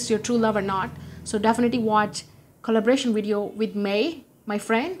connection, is this your true love or not? So definitely watch collaboration video with May, my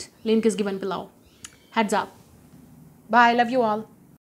friend. Link is given below. Heads up. Bye. Love you all.